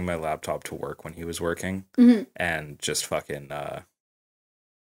like bring my laptop to work when he was working Mhm. and just fucking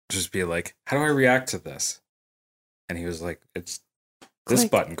just be like, how do I react to this? And he was like, it's this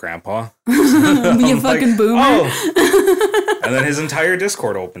Click. button, Grandpa. You I'm fucking like, boomer. "Oh." And then his entire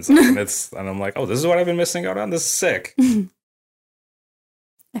Discord opens up and I'm like, oh, this is what I've been missing out on. This is sick.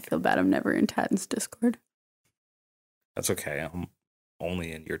 I feel bad I'm never in Tat's Discord. That's okay. I'm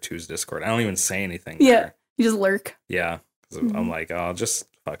only in your two's Discord. I don't even say anything. Yeah. There. You just lurk. Yeah. 'Cause Mhm. I'm like, oh, I'll just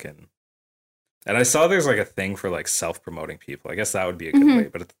fucking. And I saw there's like a thing for like self-promoting people. I guess that would be a good Mhm. way.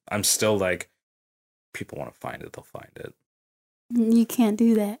 But I'm still like, people want to find it, they'll find it. You can't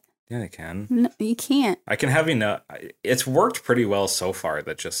do that. Yeah, they can. No, you can't. I can have enough. It's worked pretty well so far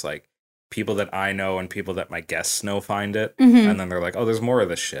that just like people that I know and people that my guests know find it. Mhm. And then they're like, oh, there's more of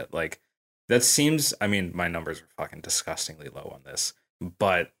this shit. Like, that seems, I mean, my numbers are fucking disgustingly low on this,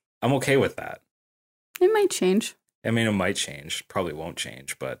 but I'm okay with that. It might change. I mean, it might change, probably won't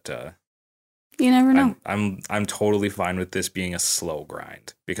change, but You never know. I'm totally fine with this being a slow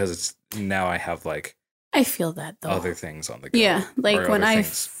grind because it's now I have like I feel that though. other things on the go. Yeah, like or when other I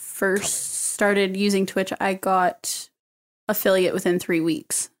things first coming. started using Twitch, I got affiliate within 3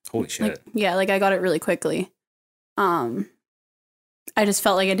 weeks. Holy shit. Like, yeah, like I got it really quickly. I just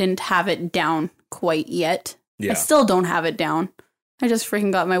felt like I didn't have it down quite yet. Yeah. I still don't have it down. I just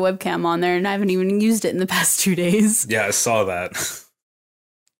freaking got my webcam on there and I haven't even used it in the past 2 days. Yeah, I saw that.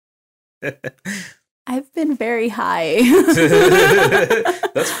 I've been very high.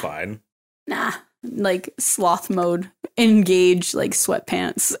 That's fine. Nah, like sloth mode, engage, like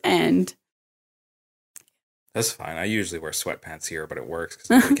sweatpants, and That's fine. I usually wear sweatpants here, but it works because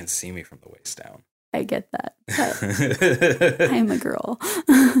nobody can see me from the waist down. I get that. But I am a girl.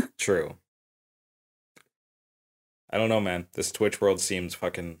 True. I don't know, man. This Twitch world seems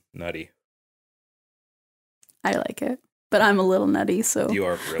fucking nutty. I like it, but I'm a little nutty, so You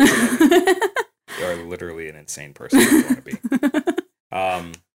are really nutty. You are literally an insane person you want to be.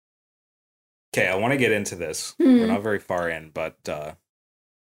 Okay, I want to get into this. We're not very far in, but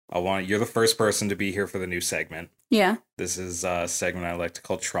you're the first person to be here for the new segment. Yeah. This is a segment I like to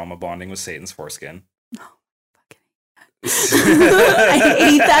call Trauma Bonding with Satan's Foreskin. I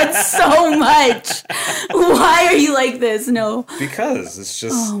hate that so much. Why are you like this? No. Because it's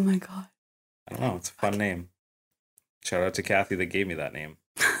just, Oh my god. I don't know, it's a fun name. Shout out to Kathy that gave me that name.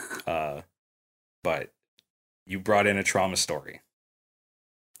 But you brought in a trauma story.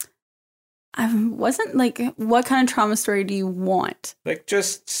 I wasn't like, what kind of trauma story do you want? Like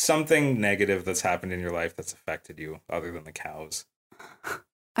just something negative that's happened in your life that's affected you other than the cows.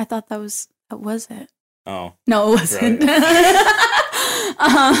 I thought that was it. Oh. No, it wasn't.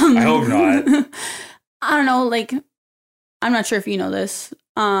 I hope not. I don't know, like, I'm not sure if you know this.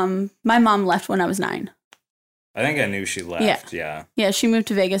 My mom left when I was 9. I think I knew she left, yeah. Yeah, she moved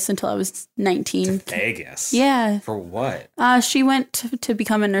to Vegas until I was 19. To Vegas? Yeah. For what? She went to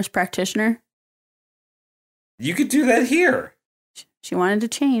become a nurse practitioner. You could do that here. She wanted to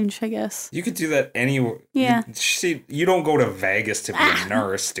change, I guess. You could do that anywhere. Yeah. You don't go to Vegas to be a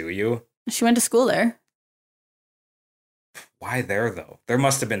nurse, do you? She went to school there. Why there, though? There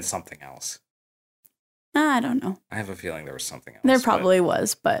must have been something else. I don't know. I have a feeling there was something else. There probably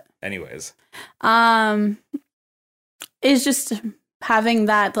was, but anyways. It's just having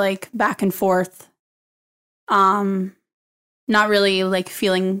that like back and forth. Not really like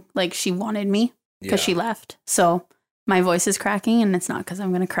feeling like she wanted me because she left. So my voice is cracking and it's not because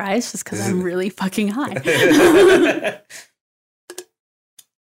I'm going to cry. It's just because I'm really fucking high.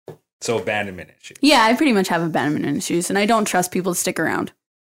 So abandonment issues. Yeah, I pretty much have abandonment issues and I don't trust people to stick around.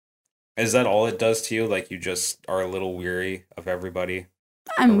 Is that all it does to you? Like you just are a little weary of everybody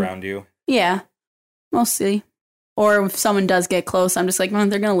around you? Yeah, mostly. Or if someone does get close, I'm just like, well,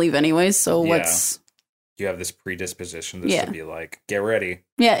 they're going to leave anyways. So what's... You have this predisposition to be like, get ready.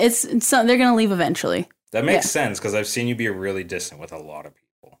 Yeah, it's they're going to leave eventually. That makes sense because I've seen you be really distant with a lot of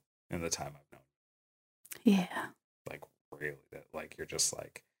people in the time I've known you. Yeah. Like really, like you're just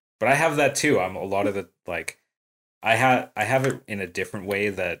like... But I have that too. I'm a lot of the like... I have it in a different way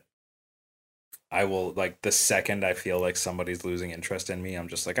that I will, like, the second I feel like somebody's losing interest in me, I'm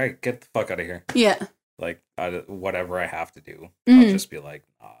just like, I get the fuck out of here. Yeah. Like, whatever I have to do, I'll just be like,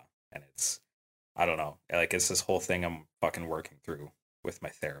 nah. And it's, I don't know. Like, it's this whole thing I'm fucking working through with my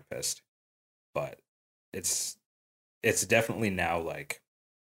therapist. But it's definitely now, like,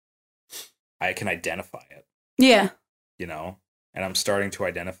 I can identify it. Yeah. You know? And I'm starting to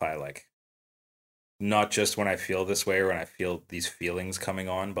identify, like, not just when I feel this way or when I feel these feelings coming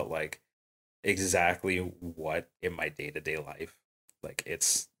on, but, like, exactly what in my day-to-day life. Like,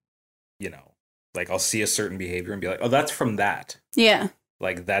 it's, you know, like I'll see a certain behavior and be like, oh, that's from that. Yeah.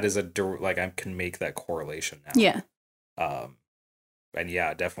 Like that is like I can make that correlation now. Yeah. And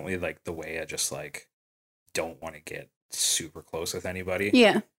yeah, definitely like the way I just like don't want to get super close with anybody.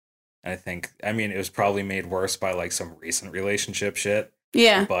 Yeah. And I mean, it was probably made worse by like some recent relationship shit.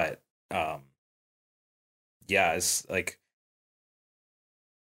 Yeah. But yeah, it's like,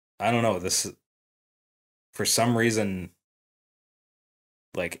 I don't know, this, for some reason,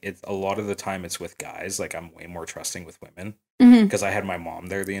 like it's a lot of the time it's with guys. Like I'm way more trusting with women because I had my mom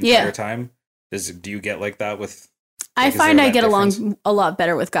there the entire time. Do you get like that with? I find I get along a lot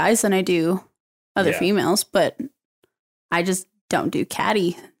better with guys than I do other females, but I just don't do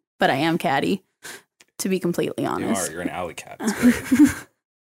catty. But I am catty, to be completely honest. You are. You're an alley cat. It's great.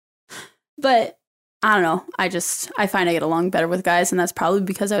 But I don't know. I find I get along better with guys, and that's probably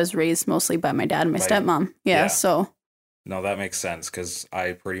because I was raised mostly by my dad and my stepmom. Yeah. So. No, that makes sense because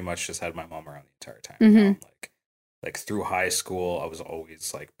I pretty much just had my mom around the entire time. Like through high school, I was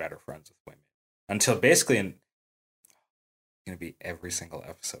always like better friends with women until basically it's gonna be every single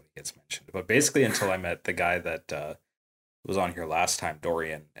episode he gets mentioned. But basically until I met the guy that was on here last time,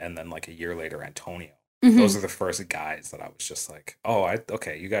 Dorian, and then like a year later, Antonio. Those are the first guys that I was just like, oh,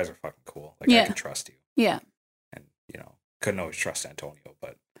 okay, you guys are fucking cool. Like I can trust you. Yeah. And couldn't always trust Antonio,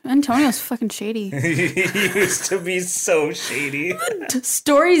 but Antonio's fucking shady. He used to be so shady.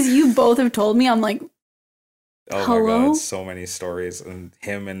 Stories you both have told me, I'm like, oh hello? My god, so many stories. And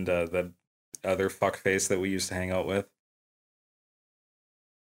him and the other fuckface that we used to hang out with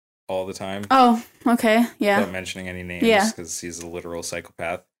all the time. Oh, okay, yeah. Without mentioning any names, because he's a literal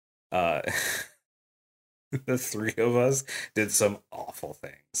psychopath. The three of us did some awful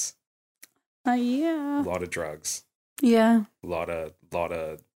things. Yeah. A lot of drugs. Yeah. A lot of.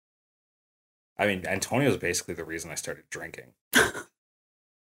 I mean, Antonio's basically the reason I started drinking.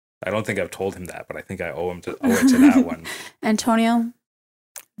 I don't think I've told him that, but I think I owe it to that one. Antonio,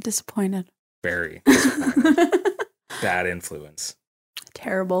 disappointed. Very disappointed. Bad influence.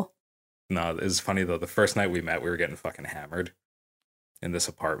 Terrible. No, it was funny though. The first night we met, we were getting fucking hammered in this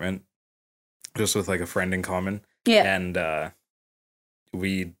apartment, just with like a friend in common. Yeah. And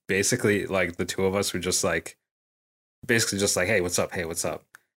we basically, like, the two of us would just like, basically just like, hey, what's up? Hey, what's up?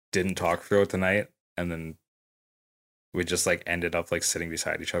 Didn't talk throughout the night, and then we just like ended up like sitting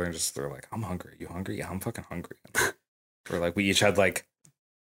beside each other and just they're like, I'm hungry. You hungry? Yeah, I'm fucking hungry. We're like, we each had like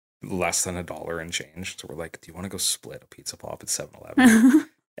less than $1 in change, so we're like, do you want to go split a pizza pop at 7-Eleven?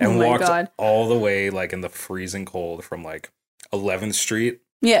 And walked all the way like in the freezing cold from like 11th Street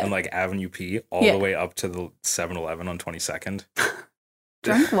and like Avenue P all the way up to the 7-Eleven on 22nd.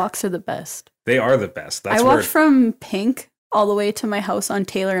 Drunk walks are the best. They are the best. I walked from Pink all the way to my house on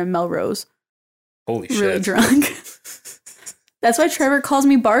Taylor and Melrose. Holy shit. Really drunk. That's why Trevor calls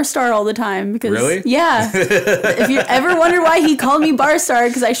me Bar Star all the time. Because, really? Yeah. If you ever wonder why he called me Bar Star,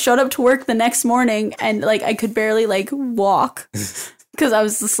 because I showed up to work the next morning and like I could barely like walk because I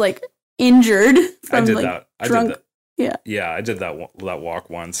was just like injured from drunk. I did that. Yeah. Yeah, I did that walk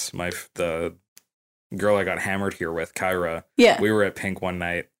once. The girl I got hammered here with, Kyra. Yeah. We were at Pink one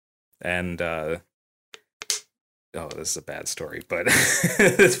night and oh, this is a bad story, but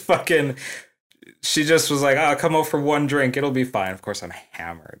it's fucking. She just was like, "Oh, come out for one drink, it'll be fine." Of course, I'm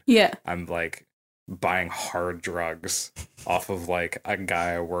hammered. Yeah, I'm like buying hard drugs off of like a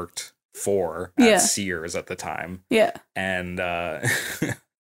guy I worked for at Sears at the time. Yeah, and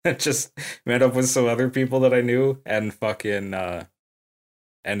just met up with some other people that I knew, and fucking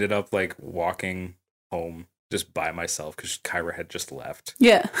ended up like walking home just by myself because Kyra had just left.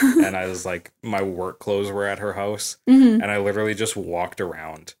 Yeah. And I was like, my work clothes were at her house. And I literally just walked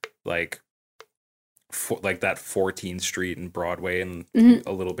around like that 14th Street and Broadway and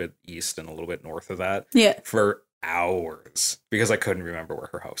a little bit east and a little bit north of that. Yeah. For hours because I couldn't remember where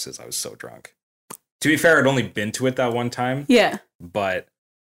her house is. I was so drunk. To be fair, I'd only been to it that one time. Yeah. But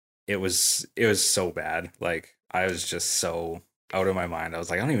it was so bad. Like I was just so out of my mind. I was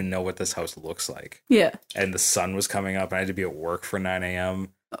like, I don't even know what this house looks like. Yeah. And the sun was coming up and I had to be at work for 9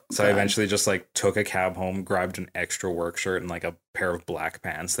 a.m. So I eventually just like took a cab home, grabbed an extra work shirt and like a pair of black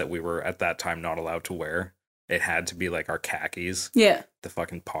pants that we were at that time not allowed to wear. It had to be like our khakis. Yeah. The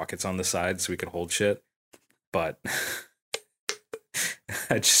fucking pockets on the side so we could hold shit. But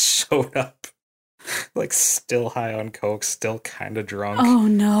I just showed up like still high on coke, still kind of drunk. Oh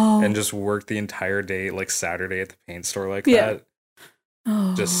no. And just worked the entire day, like Saturday at the paint store like that.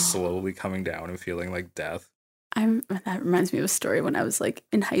 Oh. Just slowly coming down and feeling like death. That reminds me of a story when I was like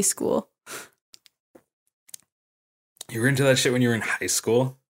in high school. You were into that shit when you were in high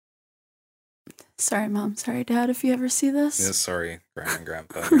school? Sorry, Mom. Sorry, Dad, if you ever see this. Yeah, sorry, Grandma and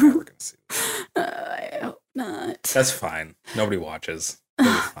Grandpa. You're never going to see this. That's fine. Nobody watches.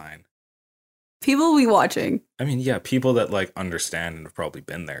 It'll be fine. People will be watching. I mean, yeah, people that like understand and have probably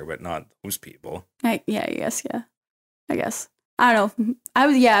been there, but not those people. I guess. I don't know.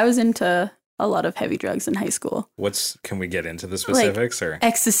 I was into a lot of heavy drugs in high school. Can we get into the specifics or?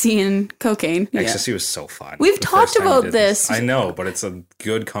 Ecstasy and cocaine. Ecstasy was so fun. We've talked about this. I know, but it's a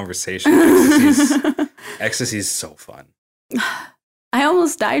good conversation. Ecstasy's so fun. I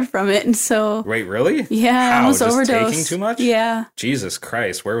almost died from it, and so. Wait, really? Yeah, I almost Just overdosed. taking too much? Yeah. Jesus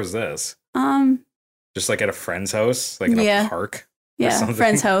Christ, where was this? Just like at a friend's house, like in a park. Yeah,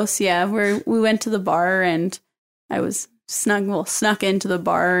 friend's house. Yeah, where we went to the bar, and I was snuck into the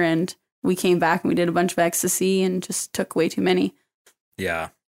bar, and we came back and we did a bunch of ecstasy and just took way too many. Yeah,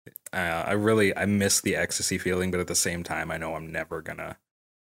 I miss the ecstasy feeling, but at the same time, I know I'm never gonna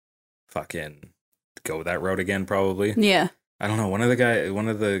fucking go that road again. Probably. Yeah. I don't know. One of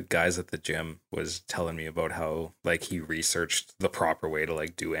the guys at the gym was telling me about how like he researched the proper way to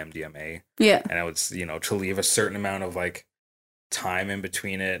like do MDMA. Yeah. And it was, to leave a certain amount of like time in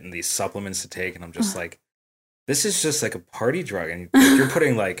between it and these supplements to take. And I'm just like, this is just like a party drug. And you're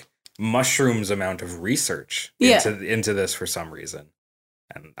putting like mushrooms amount of research into this for some reason.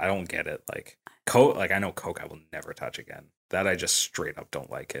 And I don't get it. Like Coke, I know Coke I will never touch again. That I just straight up don't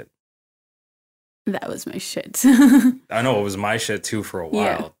like it. That was my shit. I know it was my shit too for a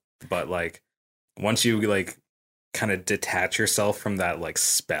while, but like once you like kind of detach yourself from that like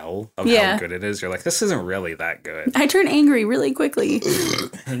spell of how good it is, you're like, this isn't really that good. I turn angry really quickly.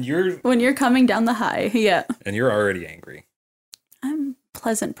 And when you're coming down the high, yeah. And you're already angry. I'm a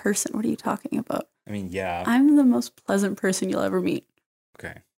pleasant person. What are you talking about? I mean, yeah. I'm the most pleasant person you'll ever meet.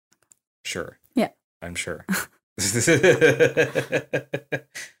 Okay. Sure. Yeah. I'm sure.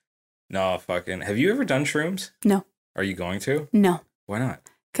 No, fucking. Have you ever done shrooms? No. Are you going to? No. Why not?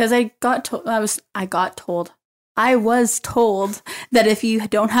 Because I was told that if you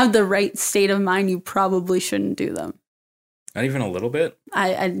don't have the right state of mind, you probably shouldn't do them. Not even a little bit?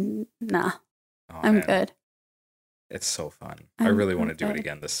 Nah. Oh, I'm man. good. It's so fun. I really want to do it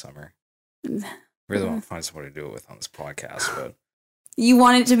again this summer. Really want to find someone to do it with on this podcast, but. You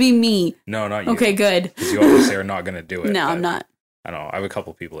want it to be me? No, not you. Okay, good. Because you obviously are not going to do it. No, I'm not. I don't know. I have a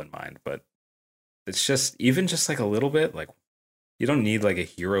couple people in mind, but it's just like a little bit. Like you don't need like a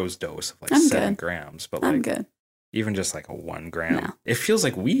hero's dose of like 7 grams, but like I'm good. Even just like a 1 gram. It feels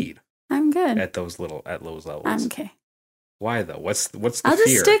like weed. I'm good at those levels. I'm okay. Why though? What's the I'll fear?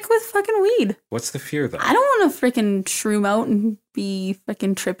 just stick with fucking weed. What's the fear though? I don't want to freaking shroom out and be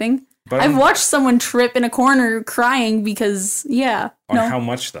freaking tripping. But I've watched someone trip in a corner crying because how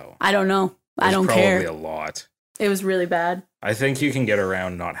much though? I don't know. I don't care. Probably a lot. It was really bad. I think you can get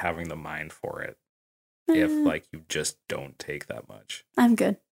around not having the mind for it if like you just don't take that much. I'm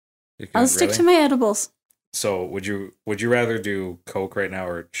good. I'll stick to my edibles. So would you rather do Coke right now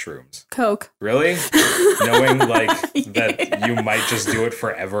or shrooms? Coke. Really? Knowing like that you might just do it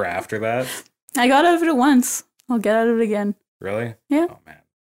forever after that? I got out of it once. I'll get out of it again. Really? Yeah. Oh man.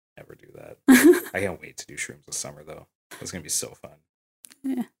 Never do that. I can't wait to do shrooms this summer though. It's gonna be so fun.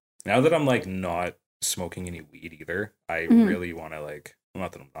 Yeah. Now that I'm like not smoking any weed either, I really want to like.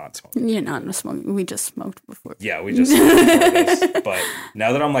 Not that I'm not smoking. You're not smoking. We just smoked before. Yeah, we just smoked before this. But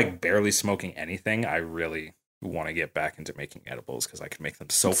now that I'm like barely smoking anything, I really want to get back into making edibles because I can make them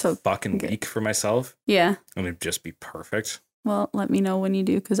so fucking weak for myself. Yeah. And it'd just be perfect. Well, let me know when you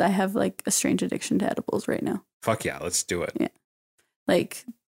do because I have like a strange addiction to edibles right now. Fuck yeah, let's do it. Yeah. Like,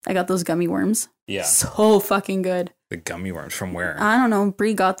 I got those gummy worms. Yeah. So fucking good. The gummy worms from where? I don't know.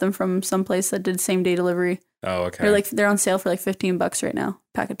 Brie got them from someplace that did same day delivery. Oh, okay. They're on sale for like $15 right now.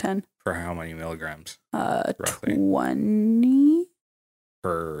 Pack of 10. For how many milligrams? Roughly 20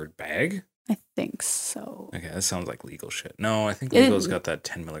 per bag. I think so. Okay, that sounds like legal shit. No, I think legal's got that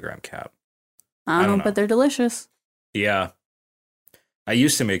 10 milligram cap. I don't know, but they're delicious. Yeah. I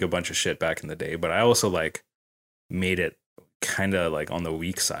used to make a bunch of shit back in the day, but I also like made it kind of like on the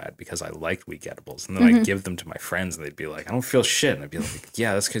weak side because I liked weak edibles. And then I'd give them to my friends and they'd be like, I don't feel shit. And I'd be like,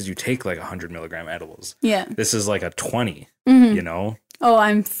 yeah, that's because you take like 100 milligram edibles. Yeah. This is like a 20, you know? Oh,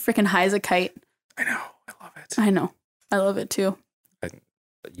 I'm freaking high as a kite. I know. I love it. I know. I love it too.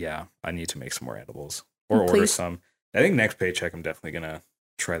 I need to make some more edibles or order some. I think next paycheck, I'm definitely going to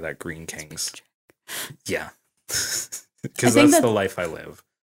try that Green Kings. Yeah. Because that's the life I live.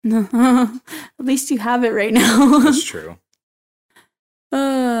 At least you have it right now. That's true.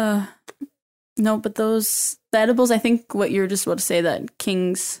 No, but the edibles, I think what you were just about to say, that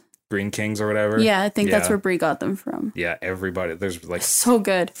Kings. Green Kings or whatever. Yeah, I think that's where Brie got them from. Yeah, everybody. There's like so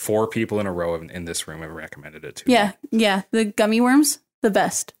good. 4 people in a row in this room have recommended it to me. Yeah. The gummy worms, the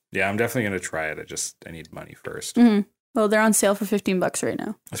best. Yeah, I'm definitely gonna try it. I need money first. Mm-hmm. Well, they're on sale for $15 right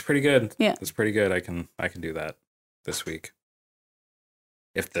now. That's pretty good. Yeah. That's pretty good. I can do that this week.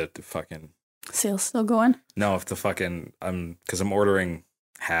 If the fucking Sale's still going? no, if the fucking because I'm ordering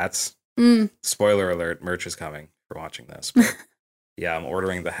hats. Mm. Spoiler alert, merch is coming for watching this. But yeah, I'm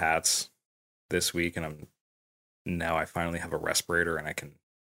ordering the hats this week, and I finally have a respirator and I can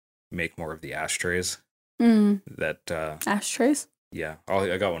make more of the ashtrays. Mm. That Ashtrays? yeah,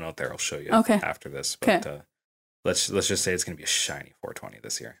 I got one out there. I'll show you Okay. after this. But let's just say it's gonna be a shiny 420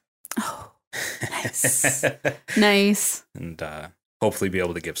 this year. Oh, nice. Nice. And hopefully be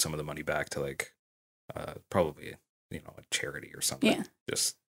able to give some of the money back to like probably a charity or something. Yeah.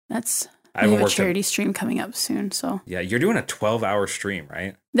 Just That's I we haven't have a worked charity stream coming up soon, so yeah, you're doing a 12-hour stream,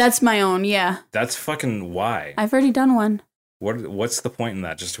 right? that's my own. Yeah, That's fucking why. I've already done one. What's the point in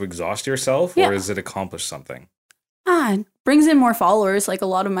that? Just to exhaust yourself, Yeah. or does it accomplish something? It brings in more followers. Like a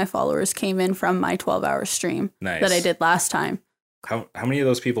lot of my followers came in from my 12-hour stream Nice. that I did last time. How many of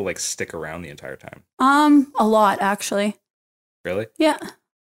those people like stick around the entire time? A lot actually. Really? Yeah,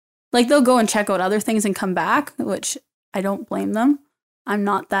 like they'll go and check out other things and come back, which I don't blame them. I'm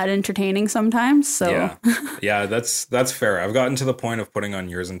not that entertaining sometimes, so Yeah. Yeah, that's fair. I've gotten to the point of putting on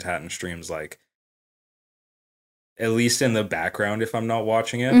Yours and Tatten streams like at least in the background if I'm not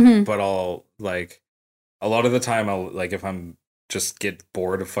watching it, Mhm. but I'll like a lot of the time I'll like if I'm just get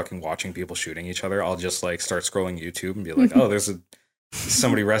bored of fucking watching people shooting each other, I'll just like start scrolling YouTube and be like, "Oh, there's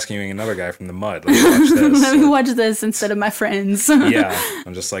somebody rescuing another guy from the mud. Let me watch this." let me watch this instead of my friends. Yeah.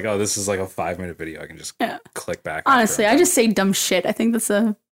 I'm just like, "Oh, this is like a 5-minute video. I can just Yeah. click back." after Honestly, I'm I done." just say dumb shit. I think that's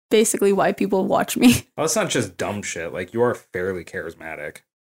basically why people watch me Well, it's not just dumb shit. Like you are fairly charismatic.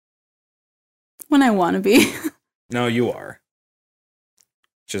 when I want to be. No, you are.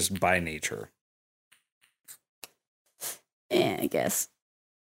 Just by nature. Yeah, I guess.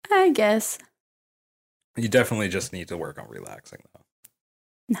 I guess. You definitely just need to work on relaxing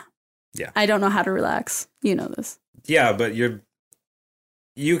though. I don't know how to relax. You know this. Yeah, but you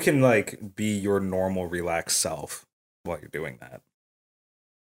can like be your normal relaxed self while you're doing that.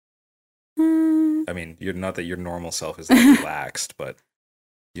 I mean, you're not that your normal self is like relaxed, but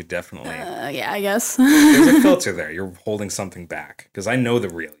you definitely Yeah, I guess. there's a filter there. You're holding something back because I know the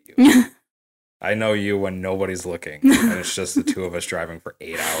real you. I know you when nobody's looking, and it's just the two of us driving for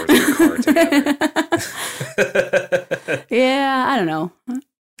 8 hours in a car together. Yeah, I don't know.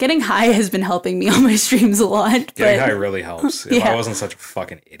 Getting high has been helping me on my streams a lot. Getting but high really helps. If Yeah. I wasn't such a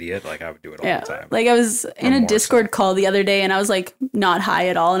fucking idiot, like I would do it all yeah, the time. like I was in a more Discord so. call the other day, and I was like not high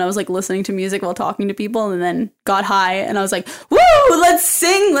at all, and I was like listening to music while talking to people, and then got high, and I was like, "Woo! Let's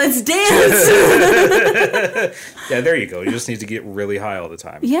sing, let's dance." Yeah, there you go. You just need to get really high all the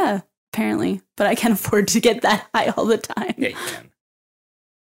time. Yeah, apparently, but I can't afford to get that high all the time. Yeah, you can.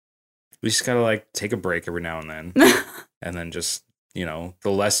 We just gotta like take a break every now and then, and then just the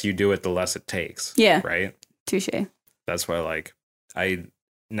less you do it, the less it takes. Yeah. Right. Touche. That's why like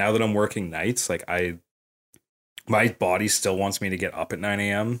now that I'm working nights, like my body still wants me to get up at 9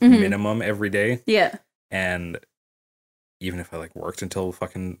 a.m. Mhm. minimum every day, Yeah. and even if I like worked until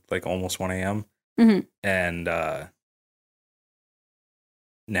fucking like almost 1 a.m. Mhm. and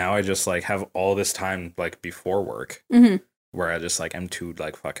now I just like have all this time like before work Hmm. where I just like I'm too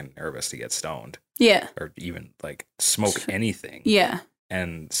like fucking nervous to get stoned Yeah. or even like smoke anything. Yeah.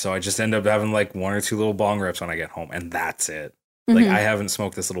 And so I just end up having like 1 or 2 little bong rips when I get home, and that's it. Like Mhm. I haven't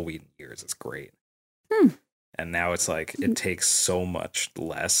smoked this little weed in years. It's great. Hmm. And now it's like it takes so much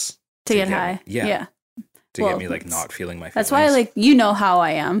less to get me- high. yeah, to Well, get me like that's- not feeling my feelings. That's why, like, you know how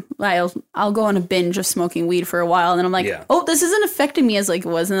I am. I'll go on a binge of smoking weed for a while, and then I'm like, Yeah. oh, this isn't affecting me as like it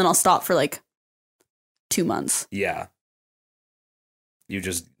was, and then I'll stop for like 2 months. Yeah. You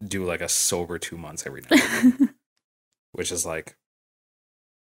just do like a sober 2 months every now and then, which is like,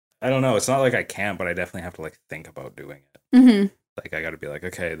 I don't know. It's not like I can't, but I definitely have to like think about doing it. Hmm. Like I got to be like,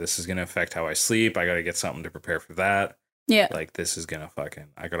 okay, this is going to affect how I sleep. I got to get something to prepare for that. Yeah. Like this is going to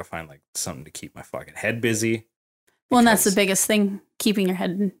I got to find like something to keep my fucking head busy. Well, and that's the because- biggest thing, keeping your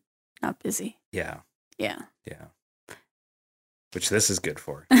head not busy. Yeah. Yeah. Yeah. Which this is good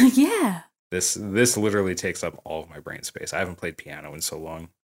for. Yeah. This literally takes up all of my brain space. I haven't played piano in so long.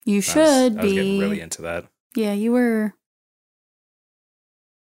 You I should was be. getting really into that. Yeah, you were.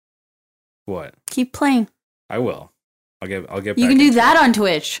 What? Keep playing. I will. I'll get You back can do into that it. on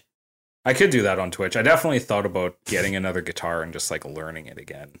Twitch. I could do that on Twitch. I definitely thought about getting another guitar and just like learning it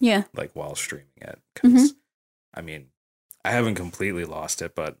again, Yeah. like while streaming it. Mm-hmm. Because I mean, I haven't completely lost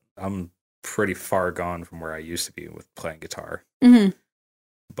it, but I'm pretty far gone from where I used to be with playing guitar. Hmm.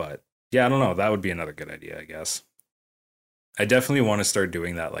 But yeah, I don't know. That would be another good idea, I guess. I definitely want to start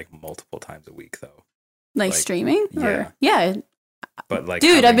doing that like multiple times a week though. Like streaming? Yeah. But like,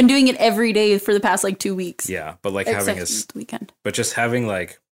 dude, I've been doing it every day for the past like 2 weeks. Yeah, but like Except having the weekend. but just having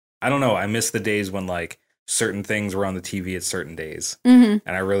like, I don't know. I miss the days when like certain things were on the TV at certain days, and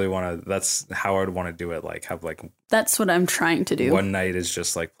I really want to. That's how I would want to do it. Like have like. That's what I'm trying to do. One night is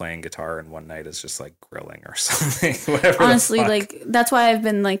just like playing guitar, and one night is just like grilling or something. Whatever. Honestly, like that's why I've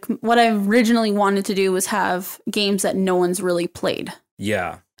been like, what I originally wanted to do was have games that no one's really played.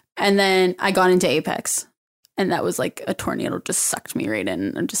 Yeah. And then I got into Apex, and that was like a tornado just sucked me right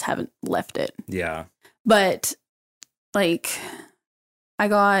in, and just haven't left it. Yeah. But like, I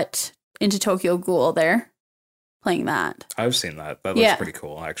got into Tokyo Ghoul there, playing that. I've seen that. That looks pretty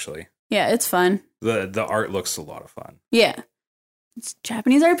cool, actually. Yeah, it's fun. The art looks a lot of fun. Yeah. It's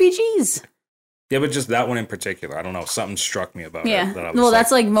Japanese RPGs. Yeah, but just that one in particular. I don't know. Something struck me about it. Yeah. That I was Well,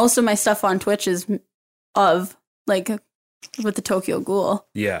 that's like most of my stuff on Twitch is of like with the Tokyo Ghoul.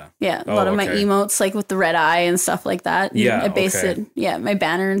 Yeah. Yeah. A lot of my emotes like with the red eye and stuff like that. Yeah. I based it. Yeah. My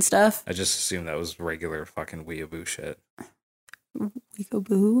banner and stuff. I just assumed that was regular fucking weeaboo shit.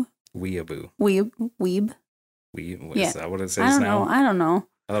 Weeaboo? Weeaboo. Weeb? Is that what it says now? I don't know.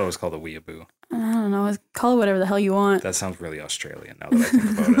 I thought it was called a weeaboo. I don't know. Call it whatever the hell you want. That sounds really Australian now that I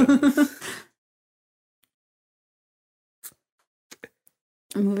think about it.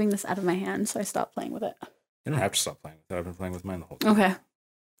 I'm moving this out of my hand, so I stopped playing with it. You don't have to stop playing with it. I've been playing with mine the whole time. Okay.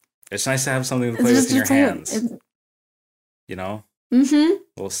 It's nice to have something to play with in your hands. You know? Mm-hmm.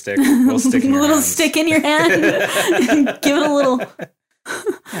 Little stick in your hands. Stick in your hand. Give it a little...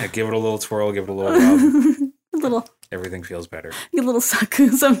 Yeah, give it a little twirl, give it a little rub. A little... Everything feels better. Get a little suck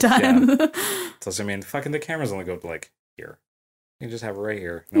sometime. Yeah. So, I mean, fucking the cameras only go to, like, here. You can just have it right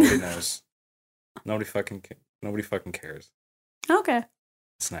here. Nobody knows. Nobody fucking cares. Okay.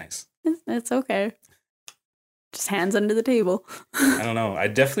 It's nice. It's okay. Just hands under the table. I don't know. I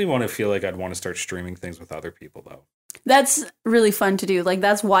definitely want to feel like I'd want to start streaming things with other people, though. That's really fun to do. Like,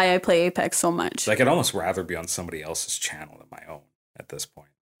 that's why I play Apex so much. Like, I'd almost rather be on somebody else's channel than my own at this point.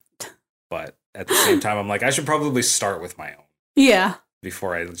 But at the same time, I'm like, I should probably start with my own. Yeah.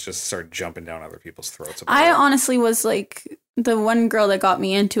 Before I just start jumping down other people's throats. I honestly was like, the one girl that got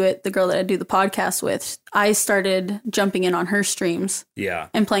me into it, the girl that I do the podcast with, I started jumping in on her streams. Yeah.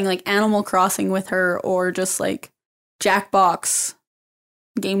 And playing like Animal Crossing with her or just like Jackbox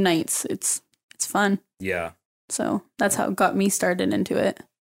game nights. It's fun. Yeah. So that's how it got me started into it.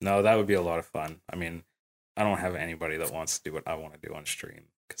 No, that would be a lot of fun. I mean, I don't have anybody that wants to do what I want to do on stream.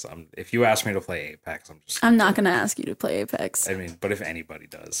 Because if you ask me to play Apex, I'm not going to ask you to play Apex. I mean, but if anybody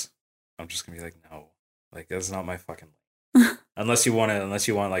does, I'm just going to be like, no. Like, that's not my fucking... unless you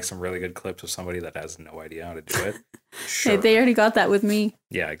want like some really good clips of somebody that has no idea how to do it. Sure. Hey, they already got that with me.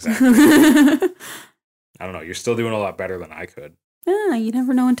 Yeah, exactly. I don't know. You're still doing a lot better than I could. Yeah, you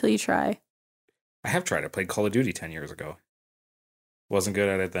never know until you try. I have tried. I played Call of Duty 10 years ago. Wasn't good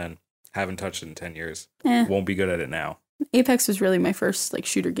at it then. Haven't touched it in 10 years. Won't be good at it now. Apex was really my first like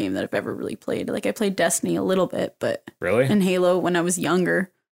shooter game that I've ever really played. Like I played Destiny a little bit, but really, and Halo when I was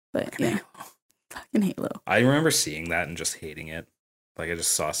younger. But fucking fucking Halo. I remember seeing that and just hating it. Like I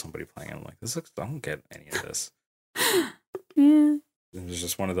just saw somebody playing. I'm like, I don't get any of this. Yeah, it was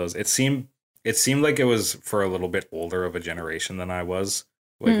just one of those. It seemed like it was for a little bit older of a generation than I was.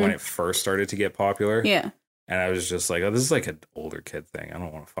 Like when it first started to get popular. Yeah, and I was just like, oh, this is like an older kid thing. I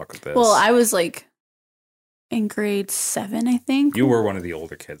don't want to fuck with this. Well, I was like in grade 7, I think. You were one of the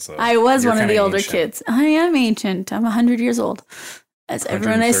older kids, though. I was one of the older kids. I am ancient. I'm 100 years old. As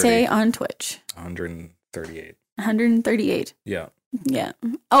everyone I say on Twitch. 138. 138. Yeah. Yeah.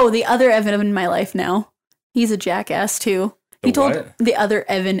 Oh, the other Evan in my life now. He's a jackass, too. He told the other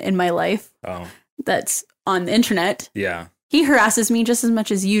Evan in my life that's on the internet. Yeah. He harasses me just as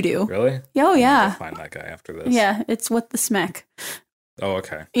much as you do. Really? Oh, yeah. I'll find that guy after this. Yeah, it's what the smack. Oh,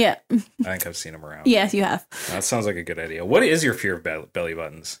 okay. Yeah. I think I've seen him around. Yes, you have. That sounds like a good idea. What is your fear of belly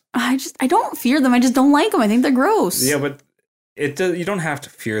buttons? I don't fear them. I just don't like them. I think they're gross. Yeah, but you don't have to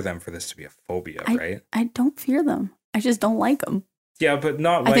fear them for this to be a phobia, right? I don't fear them. I just don't like them. Yeah, but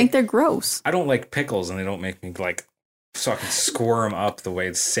not like... I think they're gross. I don't like pickles, and they don't make me, like, fucking squirm up the way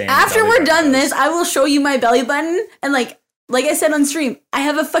it's saying. After we're done this, I will show you my belly button, and, like I said on stream, I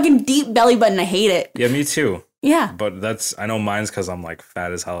have a fucking deep belly button. I hate it. Yeah, me too. Yeah. But I know mine's because I'm, like,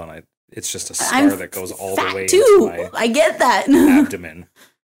 fat as hell, and it's just a scar that goes all the way too. into my I get that. abdomen.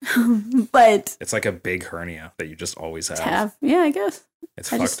 But it's like a big hernia that you just always have. Yeah, I guess. It's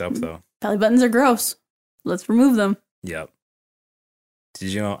fucked up, though. Belly buttons are gross. Let's remove them. Yep.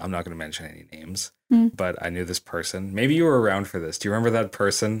 Did you know, I'm not going to mention any names, but I knew this person. Maybe you were around for this. Do you remember that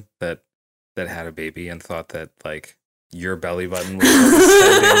person that had a baby and thought that, like, your belly button was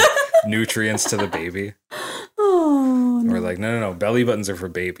sending nutrients to the baby. Oh, We're like, no, belly buttons are for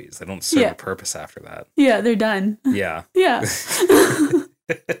babies. They don't serve a purpose after that. Yeah, they're done. Yeah. Yeah.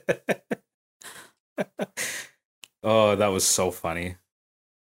 Oh, that was so funny.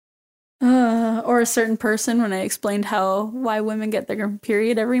 Or a certain person when I explained why women get their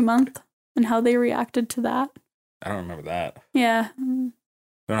period every month and how they reacted to that. I don't remember that. Yeah. We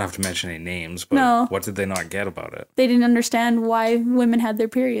don't have to mention any names, but No. what did they not get about it? They didn't understand why women had their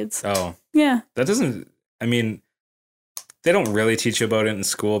periods. Oh. Yeah. That doesn't, I mean, they don't really teach you about it in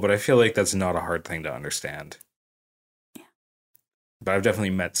school, but I feel like that's not a hard thing to understand. Yeah. But I've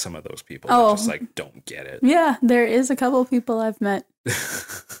definitely met some of those people Oh. that just like don't get it. Yeah, there is a couple of people I've met.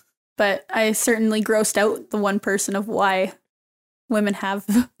 But I certainly grossed out the one person of why women have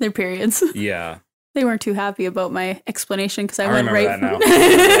their periods. Yeah. They weren't too happy about my explanation because I went remember right. that now.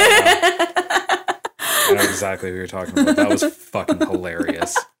 I know exactly what you're talking about. That was fucking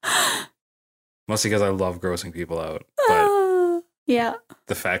hilarious. Mostly because I love grossing people out. But yeah.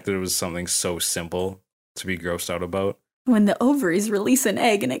 the fact that it was something so simple to be grossed out about. When the ovaries release an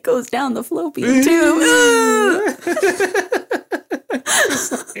egg and it goes down the fallopian tube.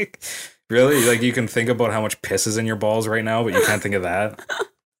 It's like, really? Like, you can think about how much piss is in your balls right now, but you can't think of that?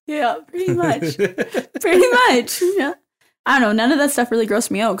 Yeah, pretty much. Pretty much. Yeah. I don't know. None of that stuff really grossed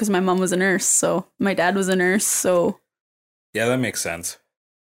me out because my mom was a nurse. So my dad was a nurse. So Yeah, that makes sense.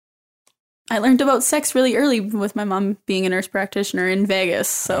 I learned about sex really early with my mom being a nurse practitioner in Vegas.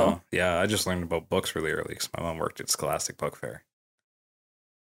 So Oh, yeah, I just learned about books really early because my mom worked at Scholastic Book Fair.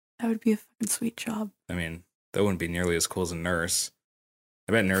 that would be a fucking sweet job. I mean, that wouldn't be nearly as cool as a nurse.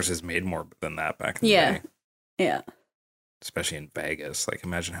 I bet nurses made more than that back in the Yeah. day. Yeah. Especially in Vegas. Like,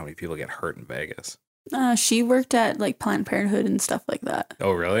 imagine how many people get hurt in Vegas. She worked at like Planned Parenthood and stuff like that.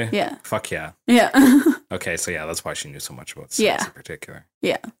 Oh, really? Yeah. Fuck yeah. Yeah. Okay, so yeah, that's why she knew so much about sex Yeah. in particular.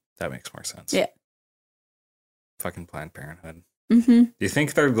 Yeah. That makes more sense. Yeah. Fucking Planned Parenthood. Mm-hmm. Do you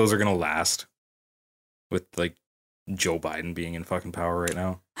think those are going to last? With, like, Joe Biden being in fucking power right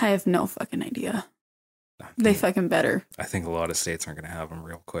now? I have no fucking idea. I They think, fucking better. I think a lot of states aren't going to have them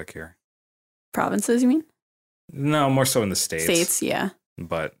real quick here. Provinces, you mean? No, more so in the States. States, yeah.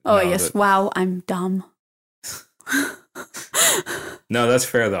 But Oh, no, yes. Wow, I'm dumb. No, that's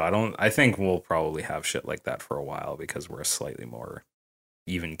fair though. I think we'll probably have shit like that for a while because we're a slightly more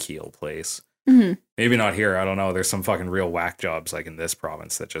even keel place. Mm-hmm. Maybe not here. I don't know. There's some fucking real whack jobs like in this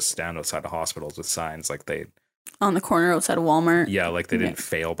province that just stand outside of hospitals with signs like they On the corner outside of Walmart. like they didn't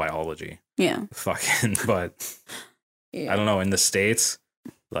fail biology. Yeah. Fucking, but Yeah. I don't know. In the States,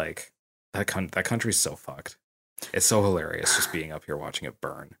 like that country's so fucked. It's so hilarious just being up here watching it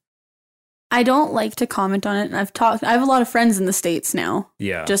burn. I don't like to comment on it. And I have a lot of friends in the States now.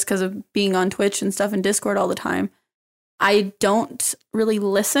 Yeah. Just because of being on Twitch and stuff and Discord all the time. I don't really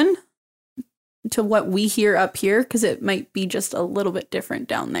listen to what we hear up here because it might be just a little bit different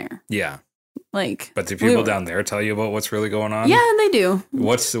down there. Yeah. Like, But do people down there tell you about what's really going on? yeah, they do.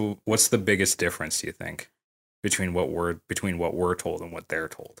 What's the biggest difference, do you think, between what we're told and what they're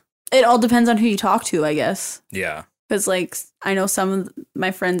told? It all depends on who you talk to, I guess. Yeah. Because, like, I know some of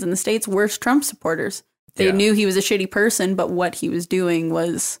my friends in the States were Trump supporters. They Yeah. knew he was a shitty person, but what he was doing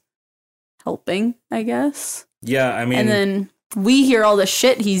was helping, I guess. Yeah, I mean, And then we hear all the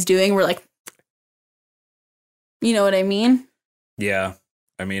shit he's doing. We're like, you know what I mean? yeah.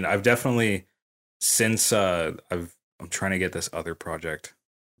 I mean, I've definitely since I'm trying to get this other project.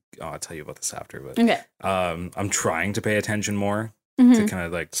 I'll tell you about this after, but Okay. I'm trying to pay attention more Mm-hmm. to kind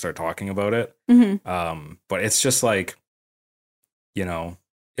of like start talking about it. Mm-hmm. But it's just like, you know,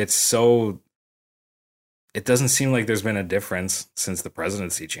 it doesn't seem like there's been a difference since the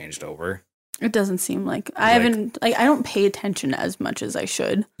presidency changed over. It doesn't seem like I don't pay attention as much as I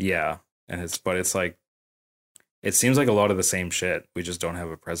should. Yeah. And it's like, it seems like a lot of the same shit. We just don't have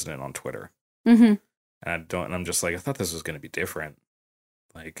a president on Twitter. Mm-hmm. And I'm just like, I thought this was going to be different.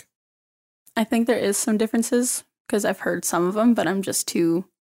 Like, I think there is some differences because I've heard some of them, but I'm just too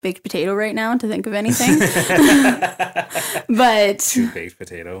baked potato right now to think of anything. But too baked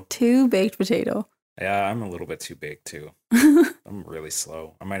potato. too baked potato. Yeah, I'm a little bit too baked too. I'm really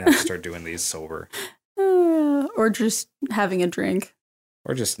slow. I might have to start doing these sober. Or just having a drink.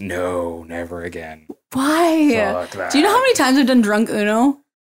 Or just, no, never again. Why? Fuck that. Do you know how many times I've done drunk Uno?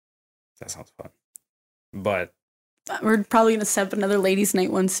 That sounds fun. But We're probably gonna set up another ladies'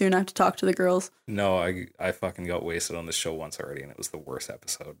 night one soon. I have to talk to the girls. no, I fucking got wasted on this show once already, and it was the worst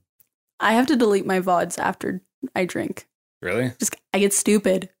episode. I have to delete my VODs after I drink. Really? I get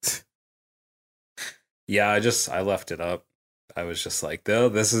stupid. Yeah, I left it up. I was just like, "Though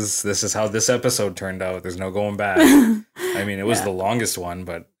this is how this episode turned out. There's no going back." I mean, it was Yeah. the longest one,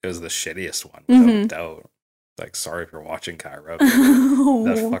 but it was the shittiest one without a doubt. Like, sorry if you're watching, Kyra.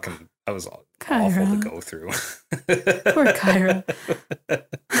 But that was awful to Kyra. go through. Poor Kyra.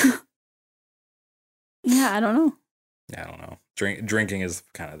 Yeah, I don't know. Yeah, I don't know. Drinking is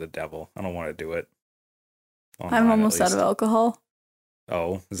kind of the devil. I don't want to do it. I'm Online, at almost out least. of alcohol.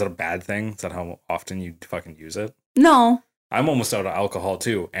 Oh, is that a bad thing? Is that how often you fucking use it? No. I'm almost out of alcohol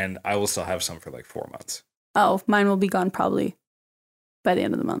too, and I will still have some for like 4 months. Oh, mine will be gone probably by the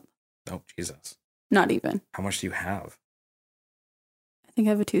end of the month. Oh, Jesus. Not even. How much do you have? I think I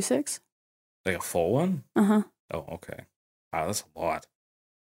have a 2.6. Like a full one? Uh-huh. Oh, okay. Wow, that's a lot.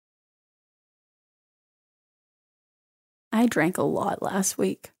 I drank a lot last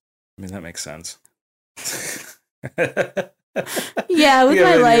week. I mean, that makes sense. Yeah, with my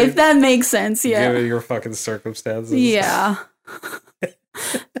Given life, your- that makes sense. Yeah. Given your fucking circumstances. Yeah.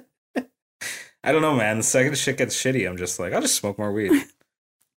 I don't know, man. The second shit gets shitty, I'm just like, I'll just smoke more weed.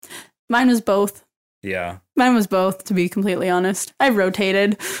 Mine was both. Yeah. Mine was both, to be completely honest. I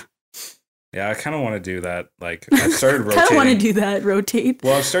rotated. Yeah, I kind of want to do that. Like, I've started Kind rotating. of want to do that. Rotate.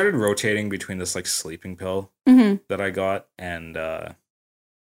 Well, I've started rotating between this, like, sleeping pill Mm-hmm. that I got and a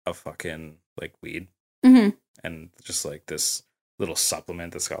fucking, like, weed. Mm-hmm. And just, like, this little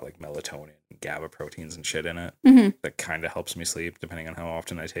supplement that's got, like, melatonin and GABA proteins and shit in it Mm-hmm. that kind of helps me sleep, depending on how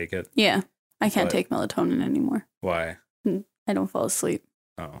often I take it. Yeah. I can't But- take melatonin anymore. Why? I don't fall asleep.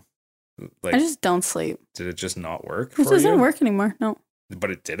 Oh. Like, I just don't sleep. did it just not work It for doesn't you? work anymore. No. But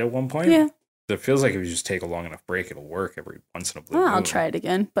it did at one point? Yeah. It feels like if you just take a long enough break, it'll work every once in a blue Well, I'll moon. try it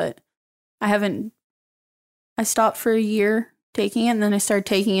again, but I haven't. I stopped for a year taking it, and then I started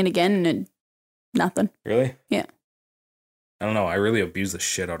taking it again, and it, nothing. Really? Yeah. I don't know. I really abused the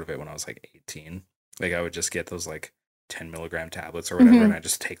shit out of it when I was like 18. Like, I would just get those like 10 milligram tablets or whatever, Mhm. and I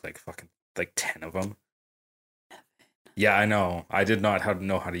just take like fucking like 10 of them. Yeah, I know. I did not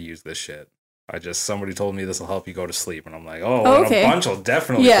know how to use this shit. Somebody told me this will help you go to sleep, and I'm like, oh, Okay. and a bunch will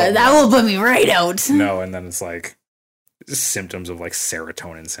definitely. Yeah, help me that out. will put me right out. No, and then it's like symptoms of like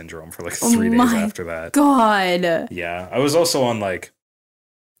serotonin syndrome for like Oh 3 days my after that. God. Yeah, I was also on like,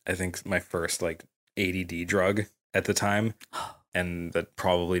 I think my first like ADD drug at the time, and that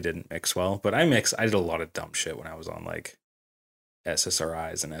probably didn't mix well. But I did a lot of dumb shit when I was on like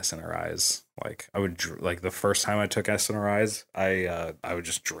SSRIs and SNRIs. Like I would like the first time I took SNRIs, I would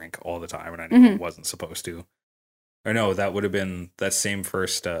just drink all the time, and I knew I wasn't supposed to. Or no, that would have been that same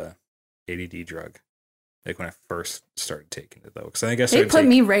first ADD drug. Like when I first started taking it though, because I guess They put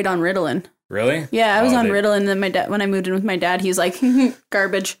me right on Ritalin. Really? Yeah, I was Oh, on they- Ritalin, and then my dad, when I moved in with my dad, he was like,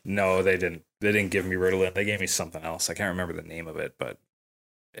 garbage. No, they didn't. They didn't give me Ritalin. They gave me something else. I can't remember the name of it, but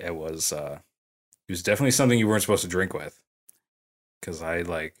it was definitely something you weren't supposed to drink with. Because I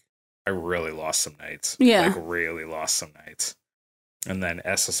really lost some nights. Yeah. Like really lost some nights. And then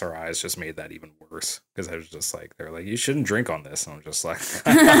SSRIs just made that even worse. Because I was just like, they're like, you shouldn't drink on this. And I'm just like,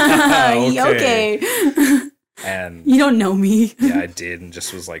 Okay. And You don't know me. yeah, I did, and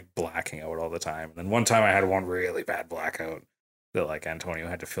just was like blacking out all the time. And then one time I had one really bad blackout that like Antonio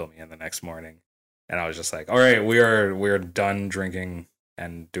had to fill me in the next morning, and I was just like, "All right, we're done drinking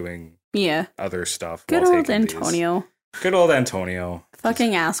and doing Yeah. other stuff." Good while old taking these." Antonio. Good old Antonio.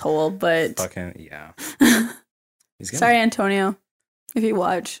 Fucking asshole, but. Fucking yeah. He's gonna, Sorry, Antonio, if you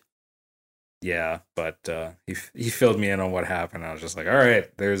watch. Yeah, but he filled me in on what happened. I was just like, "All right,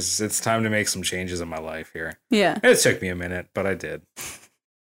 it's time to make some changes in my life here." Yeah. And it took me a minute, but I did. It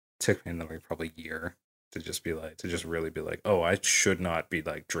took me another probably year to just really be like, oh, I should not be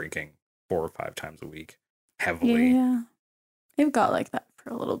like drinking 4 or 5 times a week heavily. Yeah. It got like that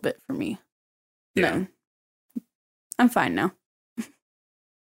for a little bit for me. Yeah. No. I'm fine now.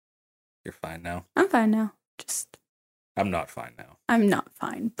 You're fine now. I'm fine now. Just, I'm not fine now. I'm not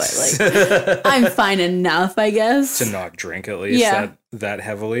fine, but like, I'm fine enough, I guess. To not drink at least Yeah. that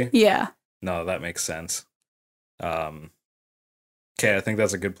heavily. Yeah. No, that makes sense. Okay, I think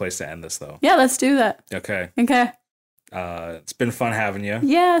that's a good place to end this though. Yeah, let's do that. Okay. Okay. It's been fun having you.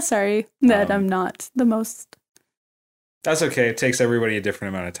 Yeah, sorry that Um, I'm not the most. That's okay. It takes everybody a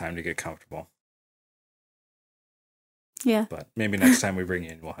different amount of time to get comfortable. Yeah. But maybe next time we bring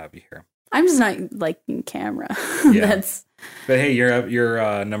you in, we'll have you here. I'm just not liking camera. Yeah. That's But hey,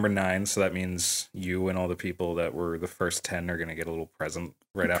 you're number 9, so that means you and all the people that were the first 10 are gonna get a little present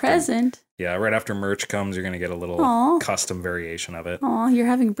right after. present. Yeah, right after merch comes, you're gonna get a little Aw. custom variation of it. Oh, you're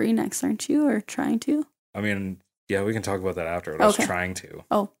having Brie next, aren't you? Or trying to? I mean, yeah, we can talk about that after. I was Okay. trying to.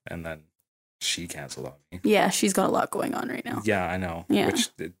 Oh. And then she canceled on me. Yeah, she's got a lot going on right now. Yeah, I know. Yeah. Which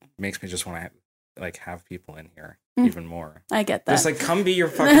it makes me just want to like have people in here Mm. even more. I get that. Just like come be your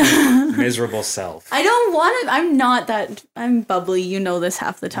fucking miserable self. I don't want to. I'm not that. I'm bubbly. You know this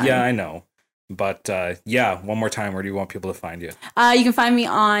half the time. Yeah, I know. But yeah, one more time, where do you want people to find you? You can find me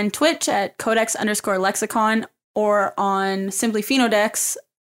on Twitch at codex_lexicon or on Simply Phenodex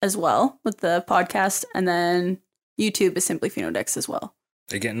as well with the podcast. And then YouTube is Simply Phenodex as well.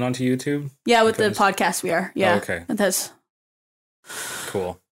 Are you getting onto YouTube? Yeah, with Because- the podcast we are. Yeah. Oh, okay. That's.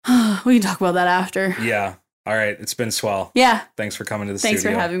 Cool. We can talk about that after. Yeah. All right. It's been swell. Yeah. Thanks for coming to the Thanks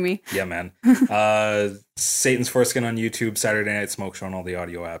studio. for having me. Yeah, man. Satan's Foreskin on YouTube, Saturday Night Smoke Show on all the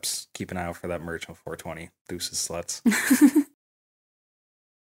audio apps. Keep an eye out for that merch on 420. Deuces sluts.